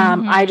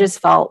 I just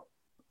felt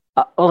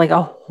like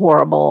a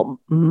horrible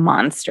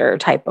monster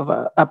type of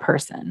a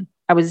person.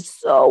 I was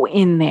so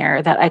in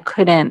there that I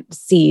couldn't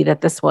see that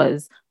this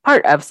was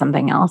part of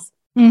something else.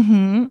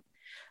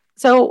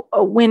 So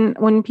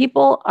when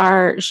people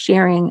are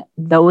sharing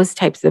those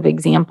types of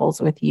examples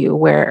with you,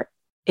 where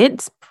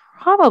it's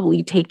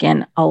probably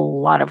taken a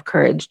lot of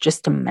courage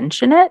just to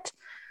mention it,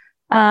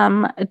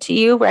 to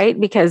you, right?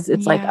 Because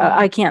it's like,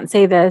 I can't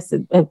say this.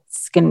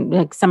 It's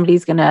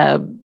somebody's going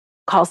to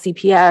call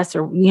CPS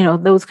or,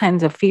 those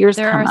kinds of fears.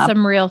 There are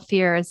some real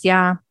fears.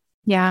 Yeah.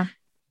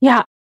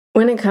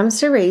 When it comes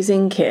to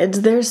raising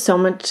kids, there's so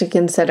much to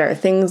consider.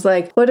 Things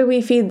like, what do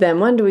we feed them?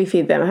 When do we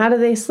feed them? How do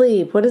they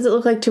sleep? What does it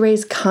look like to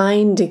raise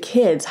kind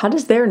kids? How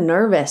does their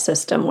nervous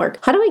system work?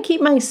 How do I keep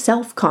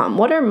myself calm?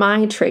 What are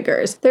my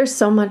triggers? There's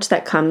so much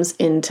that comes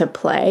into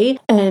play,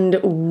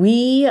 and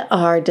we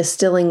are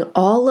distilling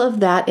all of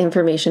that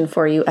information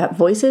for you at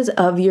Voices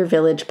of Your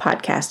Village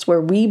podcast,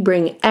 where we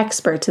bring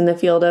experts in the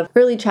field of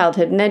early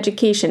childhood and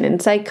education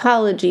and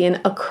psychology and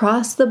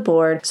across the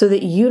board so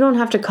that you don't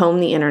have to comb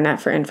the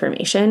internet for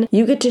information. one,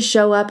 you get to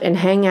show up and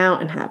hang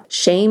out and have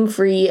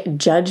shame-free,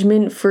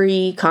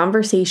 judgment-free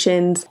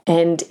conversations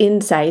and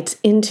insights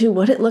into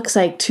what it looks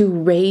like to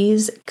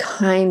raise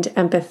kind,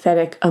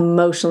 empathetic,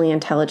 emotionally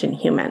intelligent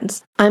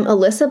humans. I'm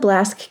Alyssa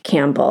Blask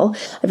Campbell.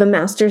 I have a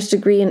master's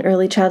degree in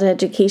early childhood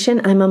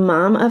education. I'm a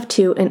mom of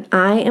 2, and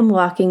I am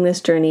walking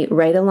this journey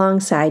right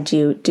alongside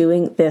you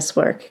doing this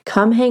work.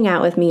 Come hang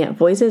out with me at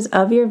Voices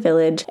of Your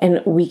Village,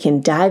 and we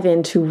can dive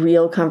into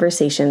real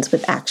conversations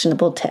with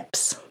actionable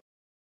tips.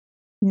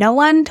 No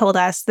one told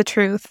us the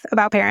truth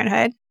about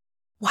parenthood.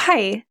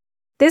 Why?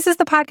 This is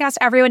the podcast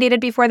everyone needed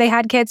before they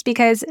had kids,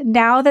 because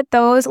now that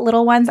those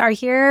little ones are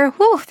here,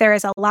 there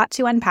is a lot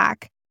to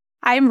unpack.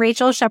 I'm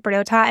Rachel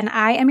Shepardota, and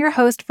I am your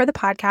host for the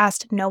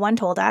podcast No One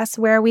Told Us,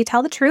 where we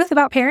tell the truth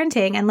about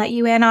parenting and let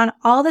you in on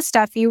all the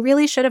stuff you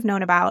really should have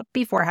known about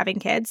before having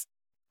kids.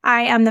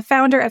 I am the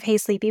founder of Hey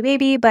Sleepy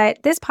Baby,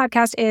 but this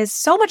podcast is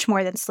so much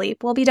more than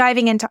sleep. We'll be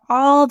diving into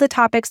all the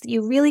topics that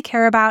you really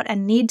care about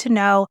and need to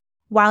know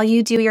while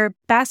you do your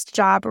best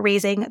job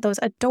raising those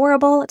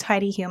adorable,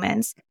 tiny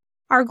humans.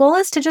 Our goal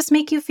is to just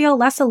make you feel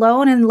less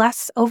alone and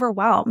less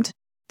overwhelmed.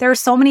 There are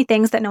so many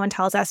things that no one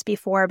tells us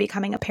before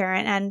becoming a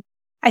parent, and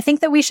I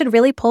think that we should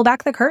really pull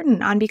back the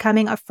curtain on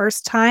becoming a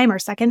first-time or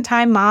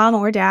second-time mom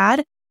or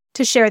dad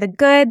to share the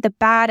good, the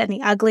bad, and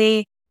the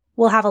ugly.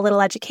 We'll have a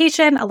little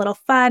education, a little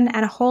fun,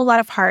 and a whole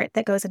lot of heart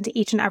that goes into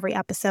each and every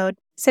episode.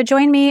 So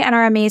join me and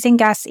our amazing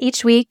guests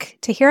each week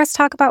to hear us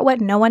talk about what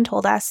no one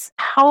told us.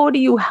 How do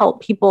you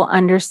help people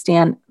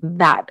understand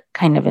that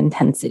kind of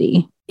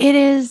intensity? It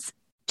is,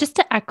 just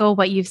to echo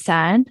what you've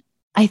said,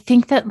 I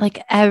think that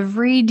like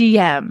every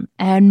DM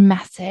and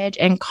message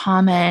and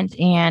comment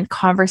and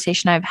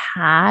conversation I've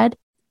had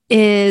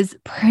is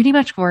pretty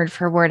much word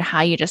for word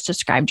how you just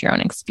described your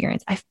own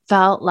experience. I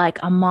felt like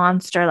a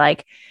monster,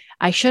 like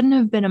I shouldn't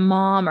have been a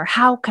mom, or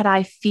how could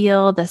I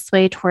feel this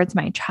way towards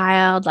my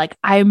child? Like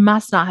I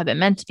must not have been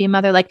meant to be a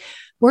mother. Like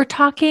we're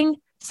talking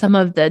some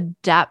of the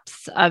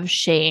depths of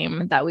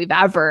shame that we've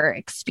ever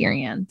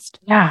experienced.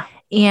 Yeah.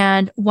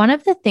 And one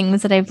of the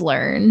things that I've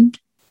learned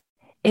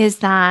is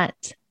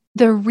that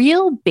the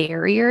real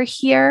barrier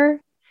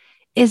here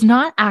is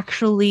not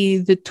actually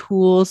the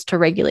tools to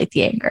regulate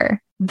the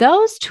anger.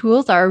 Those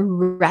tools are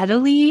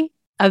readily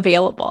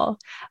available.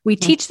 We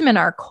teach them in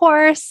our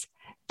course.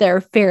 They're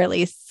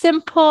fairly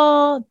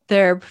simple.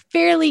 They're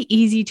fairly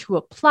easy to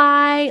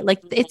apply.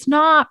 Like it's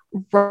not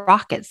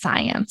rocket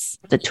science,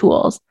 the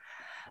tools,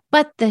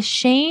 but the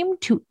shame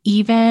to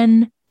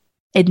even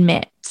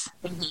admit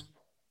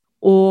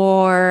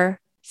or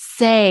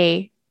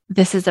say,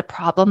 this is a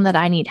problem that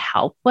I need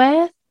help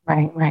with.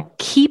 Right.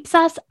 Keeps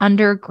us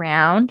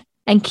underground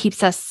and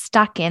keeps us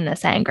stuck in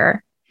this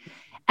anger.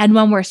 And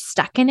when we're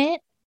stuck in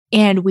it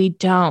and we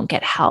don't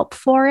get help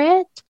for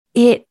it,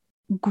 it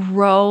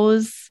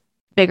grows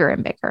bigger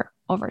and bigger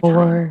over time.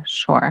 For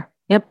sure.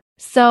 Yep.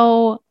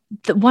 So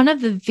one of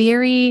the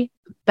very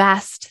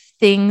best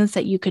things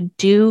that you could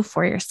do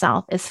for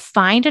yourself is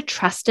find a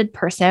trusted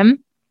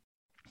person,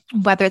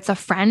 whether it's a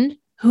friend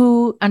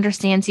who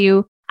understands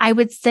you. I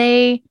would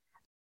say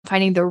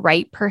finding the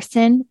right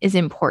person is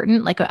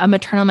important, like a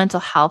maternal mental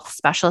health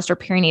specialist or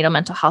perinatal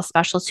mental health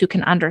specialist who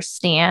can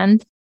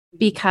understand,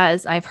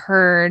 because I've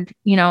heard,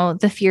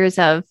 the fears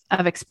of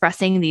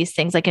expressing these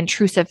things, like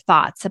intrusive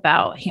thoughts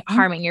about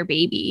harming your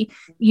baby.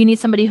 You need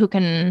somebody who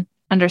can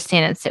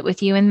understand and sit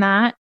with you in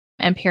that.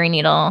 And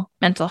perinatal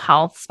mental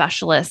health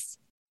specialists,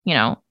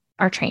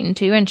 are trained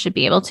to and should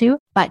be able to,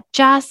 but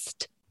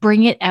just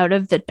bring it out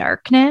of the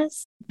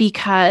darkness,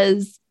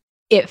 because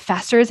it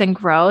festers and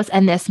grows.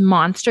 And this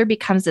monster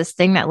becomes this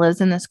thing that lives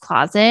in this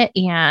closet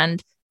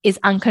and is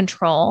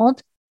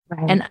uncontrolled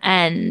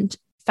and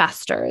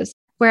festers.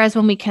 Whereas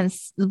when we can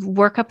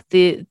work up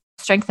the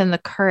strength and the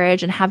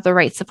courage and have the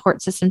right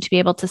support system to be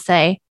able to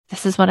say,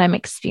 this is what I'm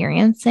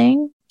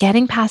experiencing,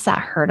 getting past that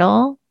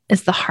hurdle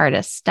is the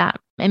hardest step.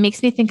 It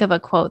makes me think of a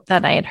quote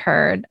that I had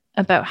heard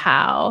about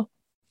how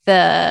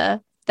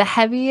the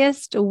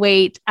heaviest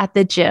weight at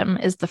the gym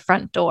is the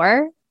front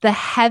door. The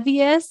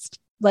heaviest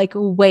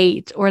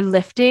weight or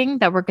lifting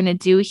that we're going to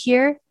do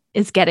here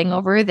is getting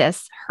over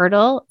this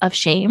hurdle of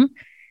shame.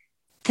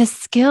 The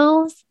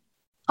skills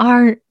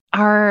are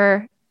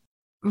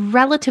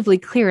relatively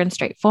clear and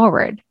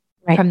straightforward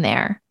from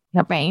there.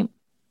 Yep. Right.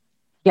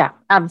 Yeah,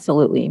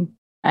 absolutely.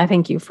 I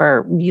thank you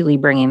for really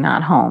bringing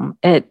that home.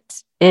 It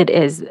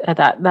is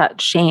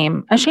that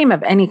shame, a shame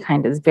of any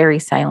kind is very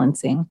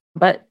silencing.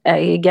 But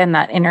again,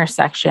 that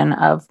intersection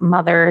of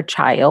mother,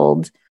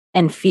 child,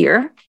 and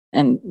fear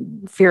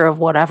of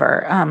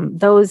whatever,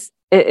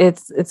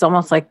 it's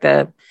almost like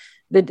the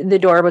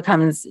door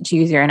becomes, to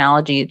use your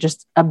analogy,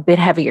 just a bit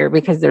heavier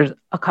because there's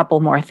a couple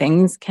more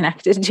things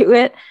connected to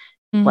it.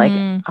 Mm-hmm.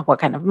 Like what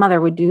kind of mother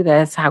would do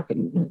this?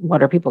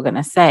 What are people going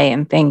to say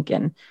and think?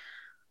 And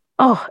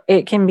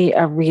it can be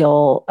a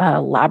real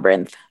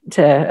labyrinth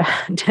to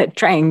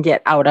try and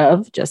get out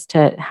of, just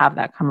to have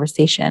that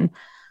conversation.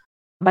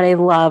 But I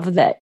love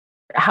that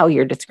how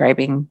you're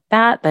describing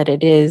that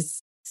it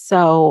is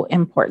so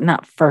important.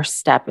 That first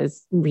step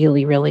is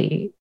really,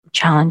 really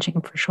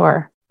challenging for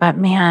sure. But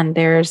man,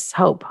 there's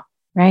hope,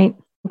 right?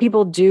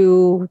 People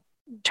do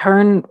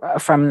turn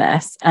from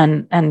this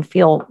and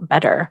feel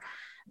better.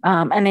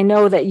 And I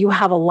know that you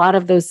have a lot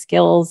of those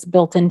skills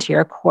built into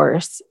your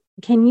course.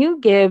 Can you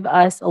give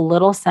us a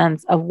little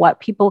sense of what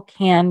people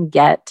can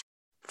get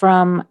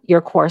from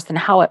your course and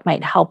how it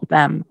might help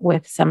them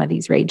with some of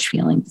these rage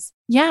feelings?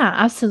 Yeah,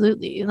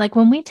 absolutely. Like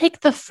when we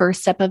take the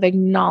first step of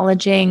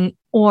acknowledging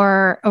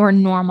or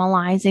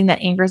normalizing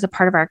that anger is a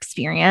part of our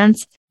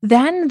experience,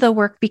 then the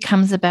work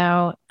becomes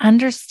about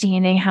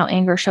understanding how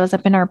anger shows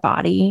up in our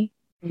body.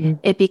 Mm-hmm.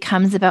 It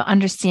becomes about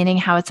understanding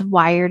how it's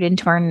wired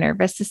into our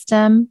nervous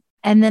system.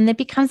 And then it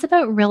becomes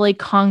about really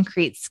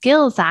concrete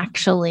skills,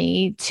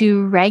 actually,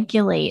 to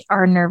regulate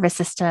our nervous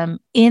system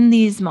in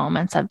these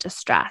moments of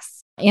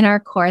distress. In our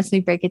course, we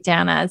break it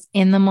down as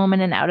in the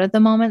moment and out of the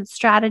moment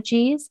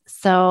strategies.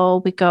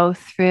 So we go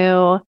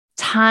through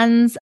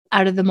tons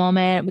out of the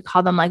moment. We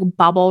call them like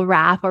bubble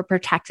wrap or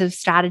protective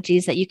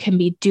strategies that you can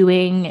be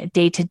doing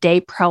day to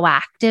day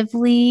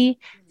proactively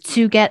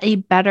to get a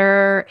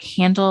better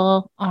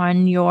handle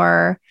on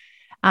your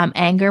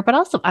anger, but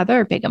also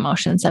other big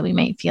emotions that we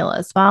might feel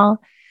as well.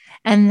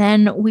 And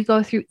then we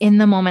go through in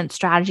the moment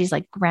strategies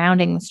like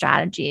grounding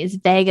strategies,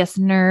 vagus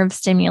nerve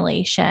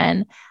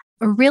stimulation,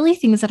 really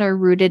things that are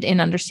rooted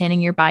in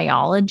understanding your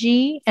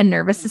biology and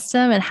nervous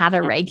system and how to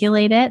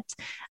regulate it,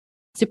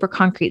 super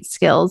concrete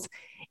skills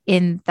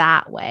in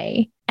that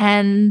way.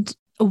 And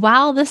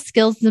while the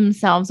skills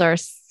themselves are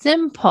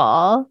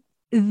simple,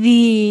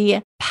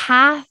 the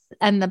path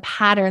and the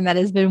pattern that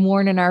has been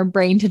worn in our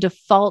brain to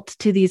default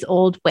to these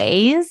old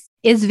ways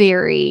is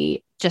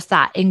very just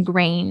that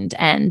ingrained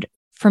and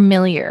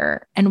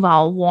familiar and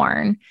well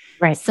worn.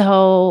 Right.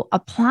 So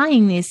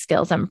applying these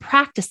skills and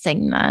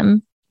practicing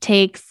them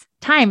takes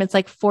time. It's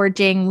like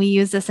forging. We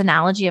use this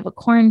analogy of a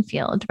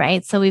cornfield,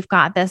 right? So we've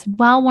got this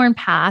well-worn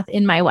path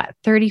in my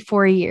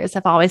 34 years.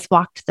 I've always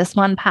walked this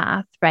one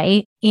path,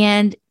 right?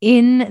 And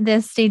in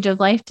this stage of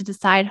life to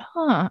decide,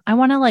 I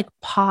want to like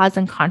pause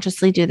and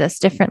consciously do this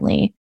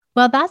differently.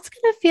 Well, that's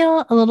going to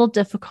feel a little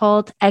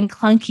difficult and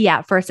clunky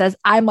at first as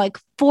I'm like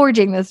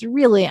forging this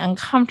really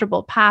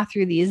uncomfortable path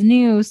through these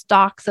new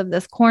stalks of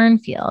this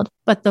cornfield.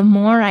 But the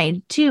more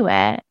I do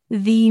it,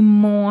 the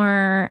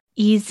more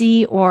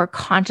easy or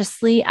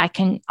consciously I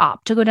can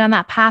opt to go down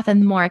that path,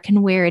 and the more I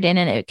can wear it in,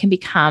 and it can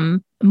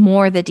become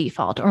more the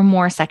default or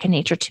more second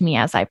nature to me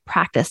as I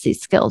practice these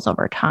skills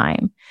over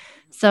time.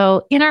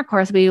 So in our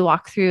course, we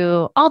walk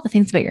through all the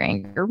things about your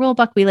anger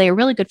rulebook. We lay a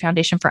really good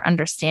foundation for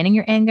understanding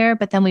your anger,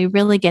 but then we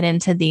really get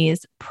into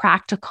these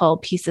practical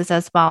pieces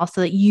as well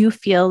so that you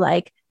feel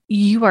like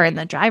you are in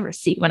the driver's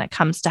seat when it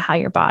comes to how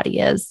your body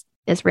is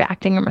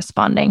reacting and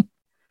responding.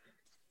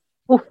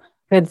 Ooh,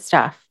 good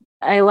stuff.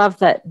 I love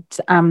that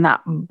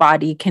that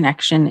body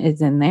connection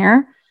is in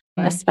there,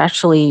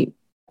 especially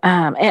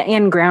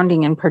and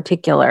grounding in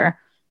particular,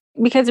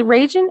 because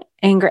rage and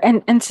anger,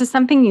 and so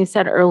something you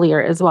said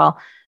earlier as well,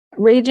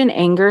 rage and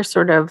anger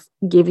sort of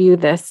give you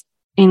this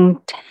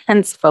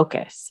intense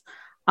focus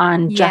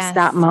on just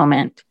that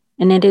moment.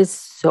 And it is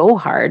so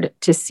hard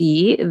to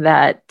see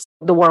that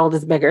the world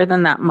is bigger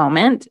than that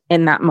moment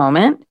in that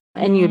moment.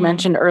 And you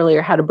mentioned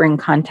earlier how to bring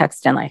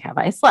context in, like, have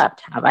I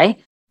slept? Have I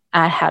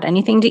had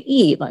anything to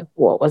eat? Like,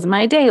 what was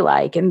my day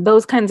like? And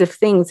those kinds of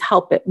things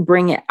help it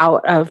bring it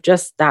out of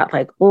just that,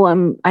 like,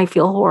 I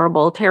feel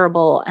horrible,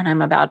 terrible, and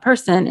I'm a bad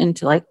person,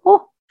 into like,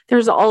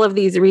 there's all of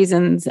these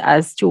reasons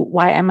as to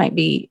why I might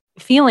be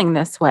feeling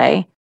this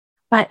way.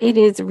 But it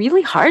is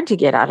really hard to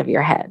get out of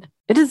your head.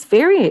 It is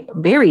very,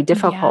 very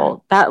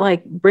difficult. That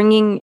like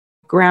bringing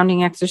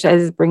grounding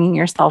exercises, bringing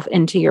yourself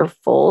into your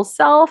full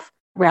self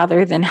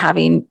rather than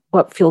having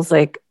what feels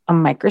like a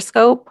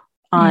microscope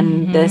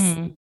on this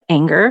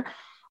anger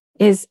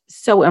is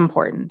so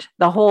important.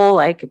 The whole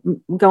like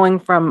going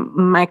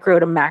from micro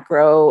to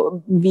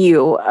macro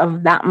view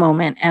of that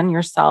moment and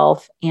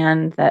yourself,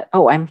 and that,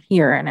 I'm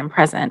here and I'm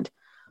present.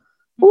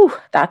 Ooh,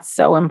 that's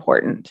so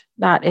important.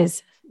 That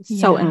is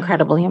so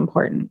incredibly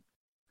important.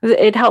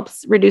 It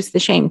helps reduce the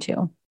shame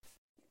too.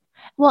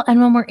 Well,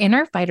 and when we're in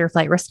our fight or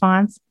flight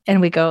response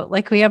and we go,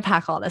 like, we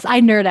unpack all this,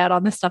 I nerd out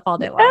on this stuff all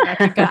day long.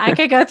 I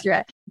could go through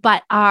it.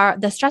 But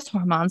the stress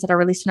hormones that are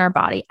released in our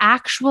body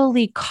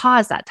actually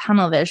cause that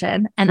tunnel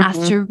vision and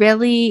us to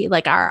really,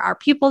 like, our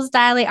pupils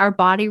dilate, our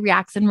body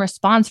reacts in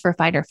response for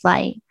fight or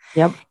flight.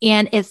 Yep.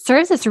 And it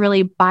serves this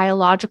really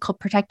biological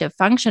protective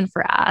function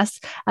for us,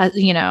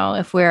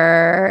 if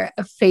we're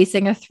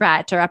facing a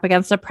threat or up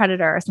against a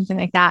predator or something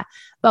like that.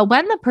 But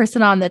when the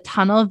person on the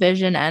tunnel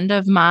vision end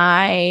of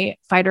my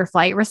fight or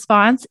flight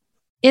response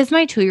is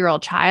my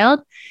 2-year-old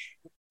child,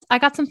 I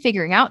got some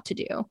figuring out to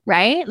do,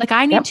 right? Like,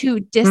 I need to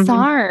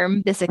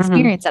disarm this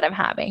experience that I'm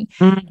having.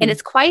 And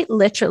it's quite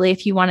literally,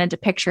 if you wanted to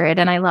picture it,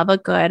 and I love a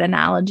good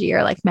analogy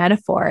or like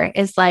metaphor,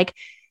 is like,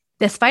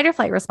 this fight or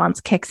flight response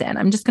kicks in.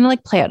 I'm just going to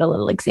like play out a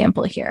little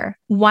example here.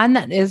 One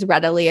that is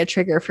readily a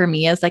trigger for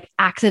me is like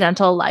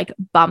accidental like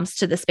bumps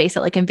to the space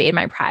that like invade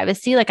my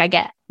privacy. Like I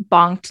get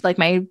bonked, like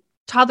my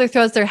toddler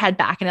throws their head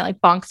back and it like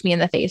bonks me in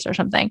the face or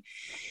something.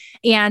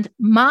 And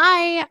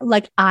my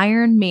like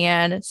Iron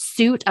Man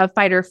suit of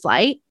fight or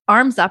flight,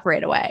 arms up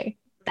right away.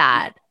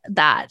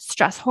 That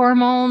stress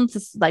hormones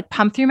is like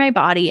pump through my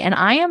body. And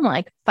I am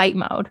like fight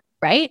mode,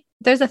 right?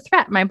 There's a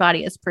threat my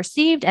body is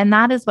perceived. And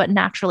that is what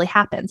naturally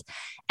happens.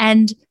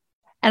 And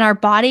our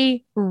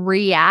body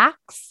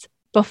reacts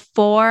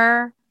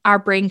before our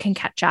brain can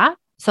catch up.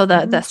 So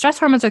the stress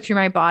hormones are through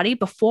my body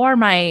before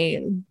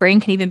my brain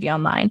can even be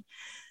online.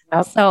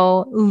 Yep.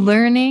 So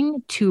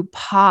learning to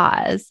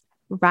pause,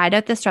 ride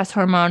out the stress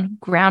hormone,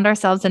 ground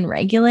ourselves and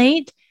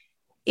regulate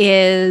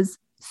is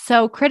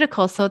so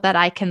critical so that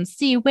I can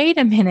see, wait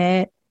a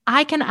minute,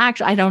 I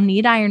don't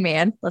need Iron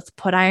Man. Let's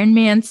put Iron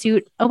Man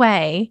suit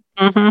away.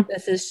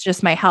 This is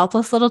just my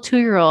helpless little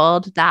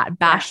 2-year-old that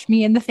bashed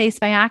me in the face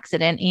by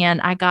accident.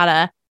 And I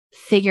gotta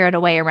figure out a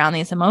way around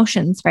these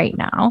emotions right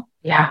now.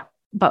 Yeah.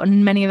 But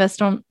many of us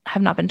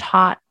have not been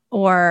taught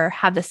or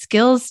have the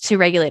skills to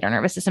regulate our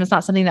nervous system. It's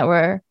not something that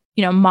we're,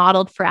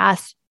 modeled for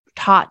us,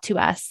 taught to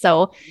us.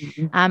 So,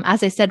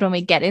 as I said, when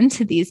we get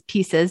into these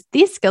pieces,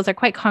 these skills are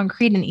quite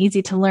concrete and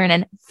easy to learn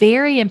and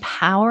very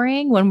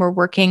empowering when we're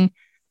working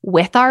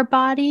with our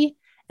body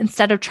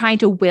instead of trying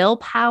to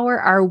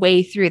willpower our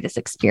way through this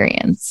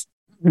experience.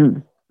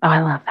 Oh, I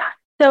love that.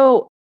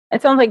 So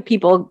it sounds like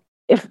people,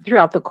 if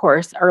throughout the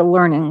course, are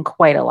learning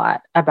quite a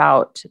lot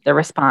about the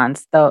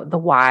response, the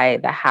why,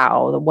 the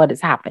how, the what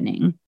is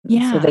happening.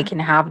 Yeah. So they can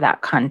have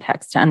that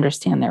context to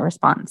understand their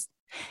response.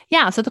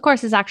 Yeah. So the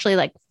course is actually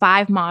like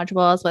 5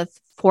 modules with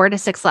 4 to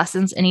 6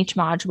 lessons in each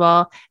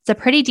module. It's a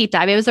pretty deep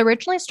dive. It was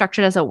originally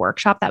structured as a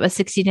workshop that was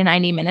 60 to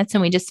 90 minutes.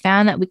 And we just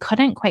found that we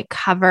couldn't quite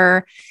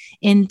cover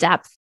in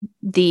depth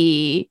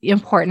the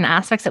important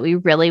aspects that we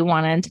really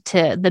wanted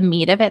to, the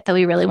meat of it that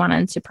we really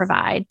wanted to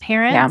provide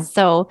parents. Yeah.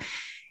 So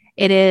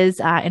it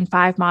is in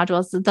 5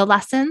 modules. The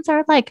lessons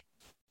are like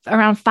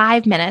around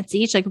 5 minutes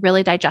each, like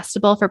really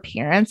digestible for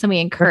parents. And we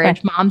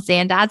encourage moms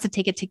and dads to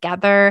take it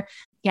together.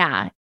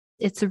 Yeah.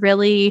 It's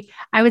really,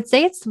 I would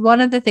say it's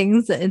one of the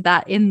things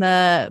that in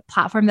the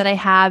platform that I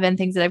have and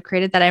things that I've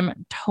created that I'm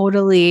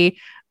totally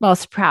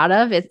most proud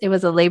of. It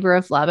was a labor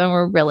of love and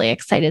we're really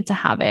excited to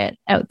have it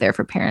out there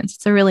for parents.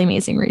 It's a really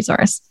amazing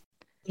resource.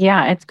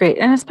 Yeah, it's great.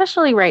 And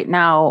especially right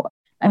now,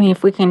 I mean,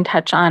 if we can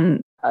touch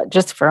on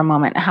just for a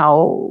moment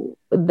how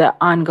the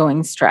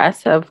ongoing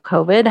stress of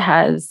COVID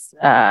has,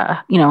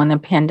 and the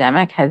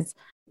pandemic has,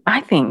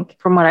 I think,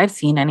 from what I've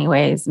seen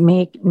anyways,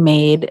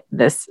 made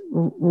this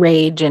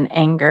rage and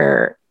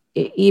anger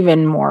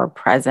even more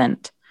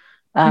present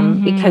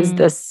because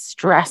the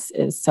stress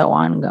is so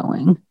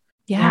ongoing.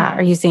 Yeah.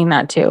 Are you seeing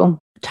that too?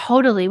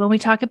 Totally. When we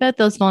talk about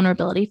those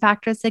vulnerability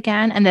factors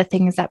again, and the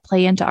things that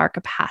play into our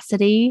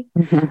capacity,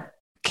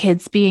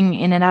 kids being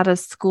in and out of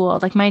school,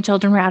 like my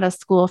children were out of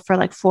school for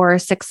like 4 or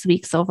 6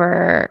 weeks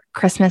over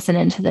Christmas and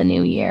into the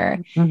new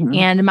year.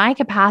 And my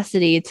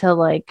capacity to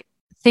like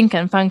think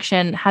and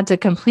function had to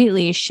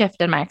completely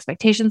shift in my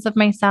expectations of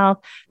myself.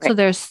 So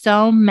there's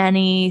so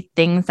many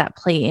things that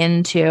play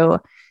into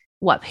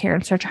what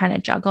parents are trying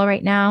to juggle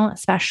right now,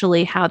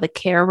 especially how the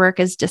care work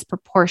is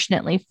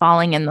disproportionately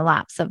falling in the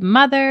laps of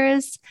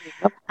mothers.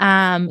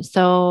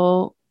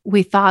 So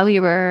we thought we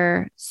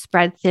were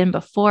spread thin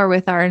before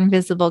with our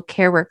invisible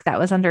care work that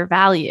was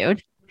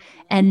undervalued.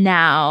 And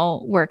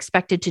now we're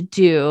expected to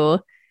do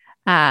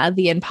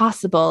the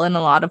impossible in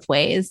a lot of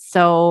ways.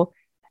 So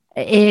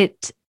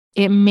it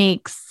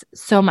makes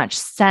so much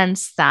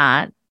sense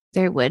that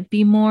there would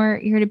be more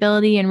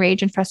irritability and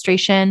rage and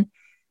frustration.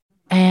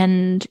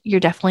 And you're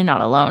definitely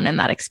not alone in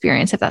that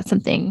experience if that's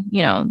something,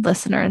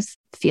 listeners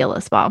feel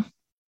as well.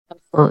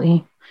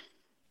 Absolutely.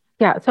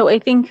 Yeah. So I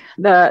think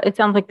it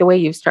sounds like the way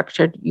you've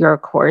structured your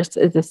course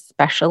is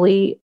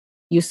especially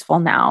useful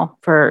now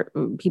for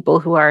people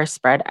who are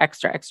spread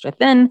extra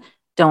thin,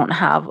 don't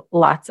have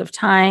lots of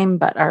time,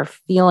 but are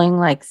feeling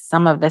like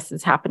some of this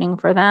is happening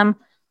for them.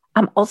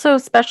 Also,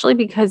 especially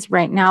because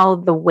right now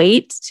the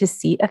wait to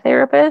see a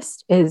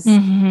therapist is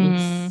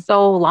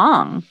so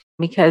long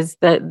because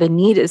the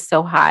need is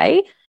so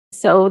high.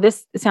 So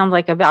this sounds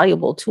like a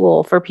valuable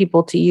tool for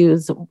people to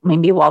use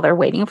maybe while they're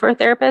waiting for a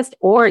therapist,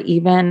 or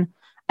even,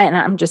 and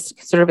I'm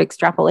just sort of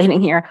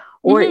extrapolating here,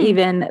 or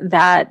even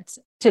that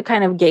to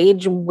kind of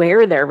gauge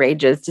where their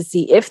rage is to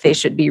see if they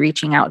should be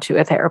reaching out to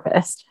a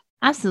therapist.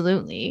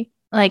 Absolutely.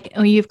 Like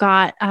you've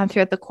got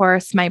throughout the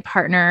course, my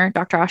partner,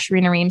 Dr.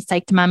 Asharina Ream,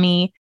 Psyched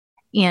Mummy,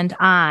 and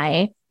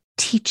I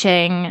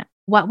teaching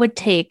what would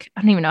take,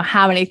 I don't even know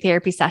how many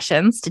therapy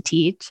sessions to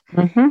teach.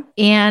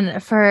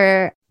 And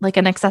for like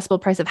an accessible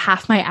price of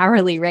half my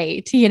hourly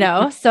rate,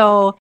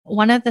 So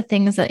one of the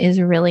things that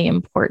is really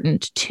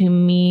important to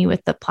me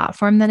with the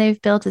platform that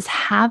I've built is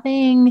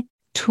having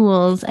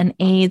tools and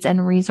aids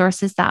and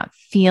resources that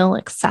feel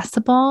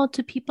accessible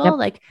to people.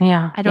 Like,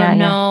 I don't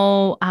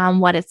know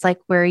what it's like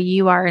where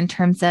you are in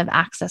terms of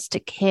access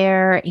to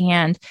care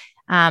and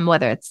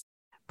whether it's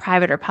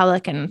private or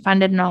public and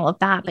funded and all of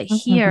that. But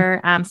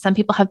here, some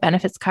people have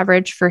benefits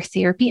coverage for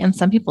therapy and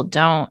some people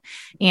don't.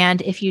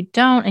 And if you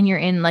don't, and you're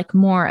in like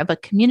more of a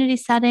community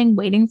setting,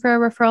 waiting for a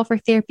referral for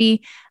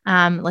therapy,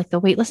 like the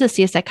wait list to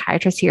see a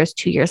psychiatrist here is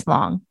 2 years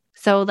long.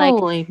 So like,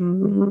 Holy,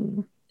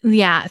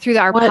 yeah, through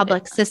our What-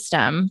 public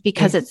system,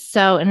 because it's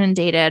so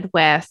inundated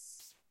with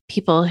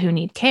people who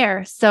need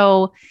care.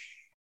 So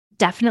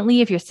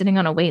definitely if you're sitting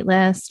on a wait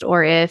list,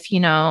 or if,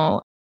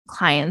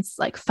 clients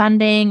like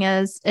funding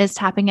is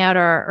tapping out,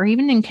 or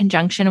even in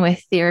conjunction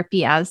with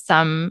therapy as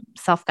some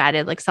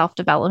self-guided, like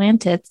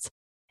self-development, it's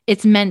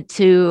meant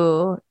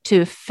to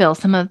fill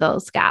some of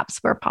those gaps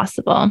where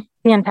possible.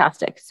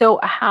 fantastic. So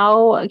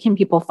how can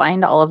people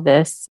find all of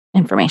this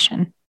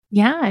information?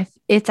 Yeah,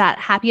 it's at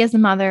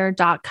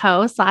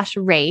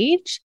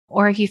happyasamother.co/rage.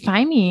 Or if you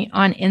find me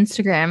on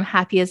Instagram,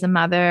 Happy as a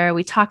Mother,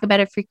 we talk about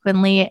it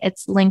frequently.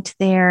 It's linked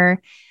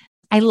there.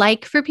 I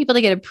like for people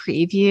to get a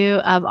preview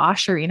of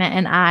Asharina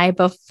and I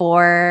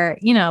before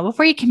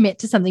you commit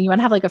to something. You want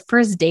to have like a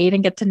first date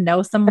and get to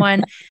know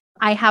someone.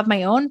 I have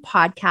my own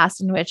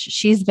podcast in which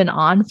she's been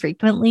on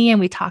frequently, and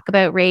we talk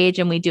about rage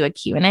and we do a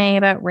Q&A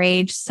about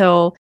rage.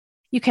 So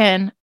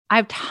I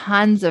have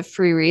tons of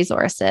free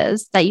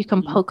resources that you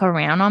can poke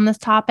around on this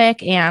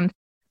topic and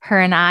her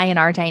and I and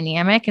our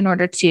dynamic in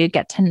order to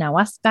get to know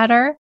us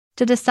better,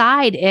 to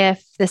decide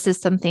if this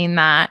is something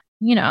that,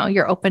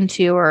 you're open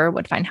to or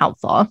would find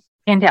helpful.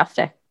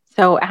 Fantastic.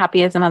 So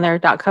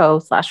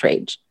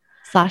happyasamother.co/rage.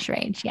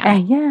 /rage. Yeah.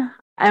 Yeah.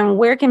 And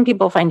where can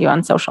people find you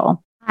on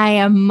social? I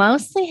am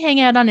mostly hang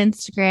out on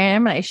Instagram,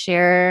 and I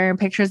share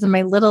pictures of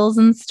my littles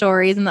and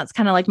stories, and that's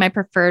kind of like my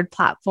preferred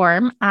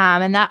platform.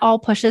 And that all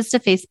pushes to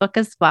Facebook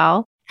as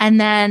well. And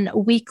then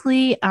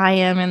weekly, I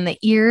am in the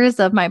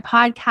ears of my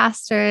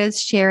podcasters,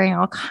 sharing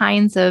all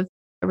kinds of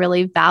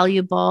really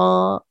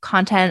valuable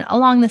content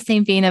along the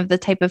same vein of the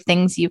type of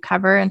things you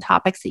cover and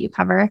topics that you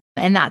cover.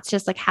 And that's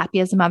just like Happy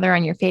as a Mother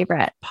on your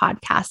favorite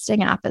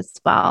podcasting app as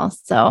well.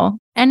 So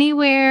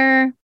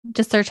anywhere,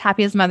 just search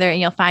Happy as a Mother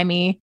and you'll find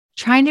me.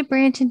 Trying to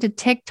branch into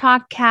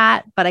TikTok,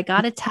 Kat, but I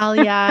got to tell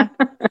you,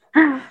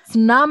 it's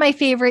not my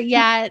favorite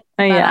yet,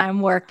 but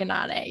I'm working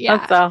on it. Yeah.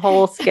 That's a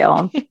whole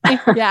skill.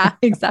 Yeah,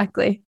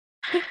 exactly.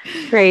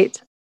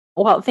 Great.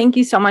 Well, thank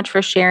you so much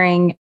for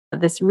sharing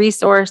this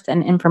resource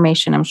and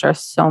information. I'm sure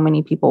so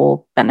many people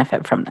will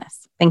benefit from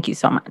this. Thank you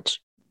so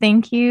much.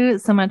 Thank you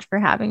so much for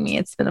having me.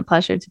 It's been a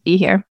pleasure to be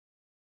here.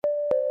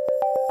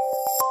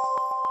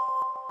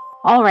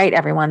 All right,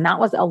 everyone. That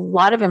was a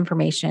lot of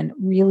information,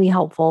 really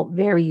helpful,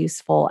 very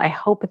useful. I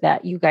hope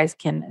that you guys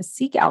can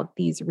seek out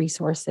these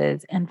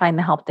resources and find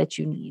the help that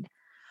you need.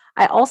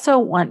 I also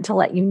want to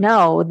let you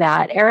know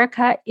that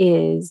Erica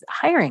is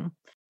hiring.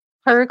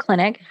 Her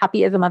clinic,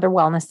 Happy as a Mother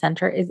Wellness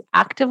Center, is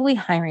actively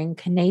hiring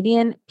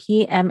Canadian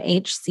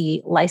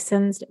PMHC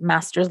licensed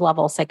master's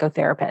level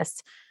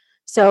psychotherapists.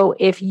 So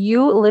if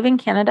you live in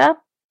Canada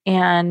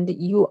and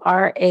you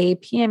are a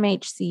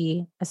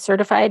PMHC, a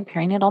certified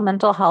perinatal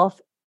mental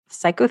health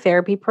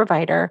psychotherapy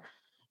provider,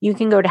 you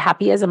can go to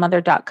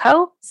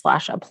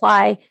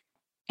happyasamother.co/apply,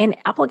 and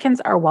applicants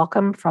are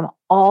welcome from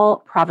all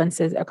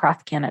provinces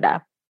across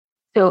Canada.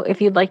 So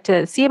if you'd like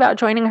to see about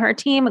joining her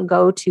team,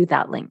 go to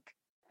that link.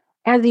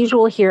 As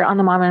usual here on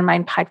the Mom and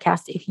Mind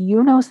podcast, if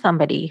you know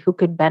somebody who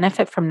could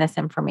benefit from this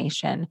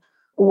information,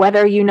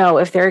 whether you know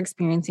if they're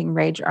experiencing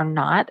rage or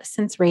not,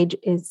 since rage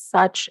is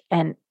such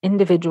an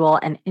individual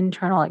and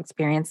internal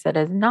experience that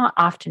is not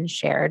often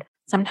shared,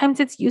 sometimes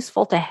it's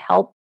useful to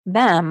help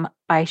them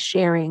by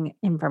sharing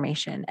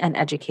information and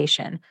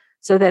education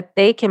so that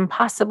they can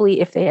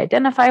possibly, if they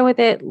identify with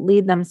it,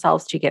 lead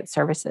themselves to get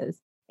services.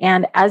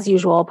 And as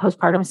usual,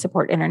 Postpartum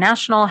Support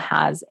International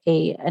has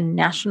a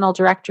national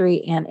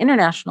directory and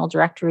international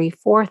directory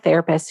for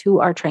therapists who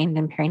are trained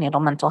in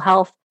perinatal mental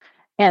health.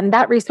 And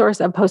that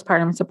resource of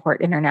Postpartum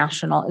Support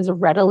International is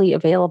readily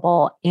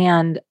available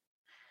and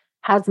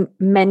has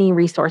many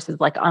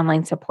resources like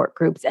online support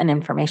groups and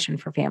information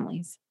for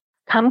families.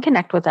 Come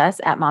connect with us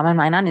at Mom and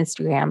Mine on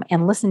Instagram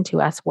and listen to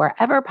us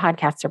wherever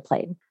podcasts are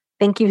played.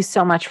 Thank you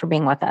so much for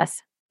being with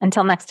us.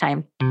 Until next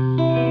time.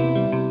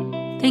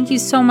 Thank you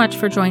so much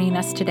for joining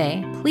us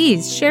today.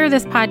 Please share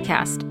this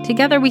podcast.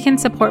 Together we can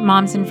support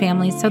moms and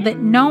families so that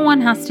no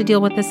one has to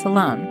deal with this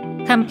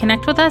alone. Come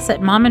connect with us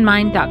at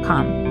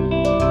momandmind.com.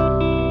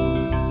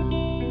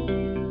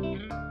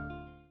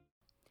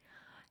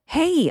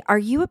 Hey, are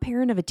you a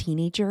parent of a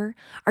teenager?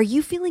 Are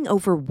you feeling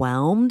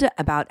overwhelmed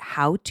about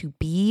how to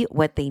be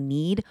what they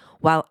need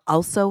while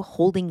also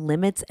holding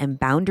limits and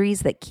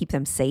boundaries that keep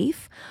them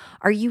safe?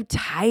 Are you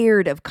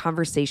tired of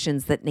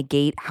conversations that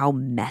negate how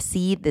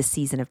messy this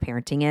season of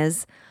parenting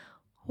is?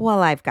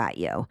 Well, I've got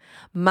you.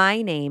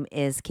 My name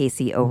is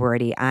Casey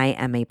O'Rourke. I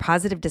am a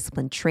positive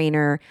discipline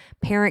trainer,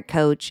 parent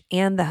coach,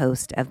 and the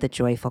host of the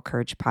Joyful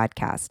Courage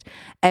podcast.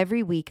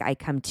 Every week, I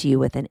come to you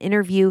with an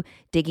interview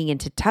digging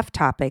into tough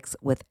topics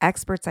with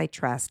experts I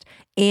trust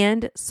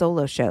and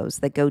solo shows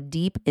that go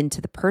deep into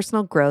the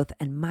personal growth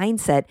and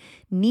mindset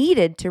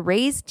needed to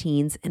raise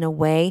teens in a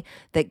way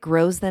that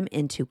grows them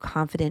into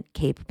confident,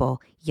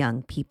 capable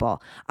young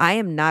people. I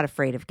am not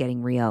afraid of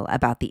getting real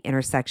about the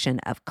intersection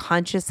of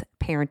conscious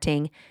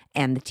parenting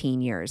and the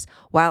teen years,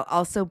 while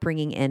also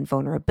bringing in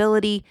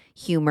vulnerability,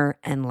 humor,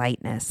 and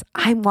lightness.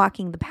 I'm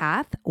walking the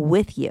path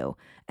with you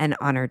and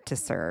honored to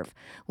serve.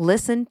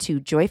 Listen to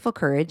Joyful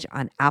Courage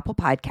on Apple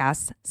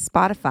Podcasts,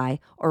 Spotify,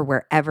 or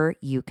wherever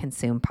you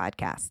consume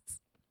podcasts.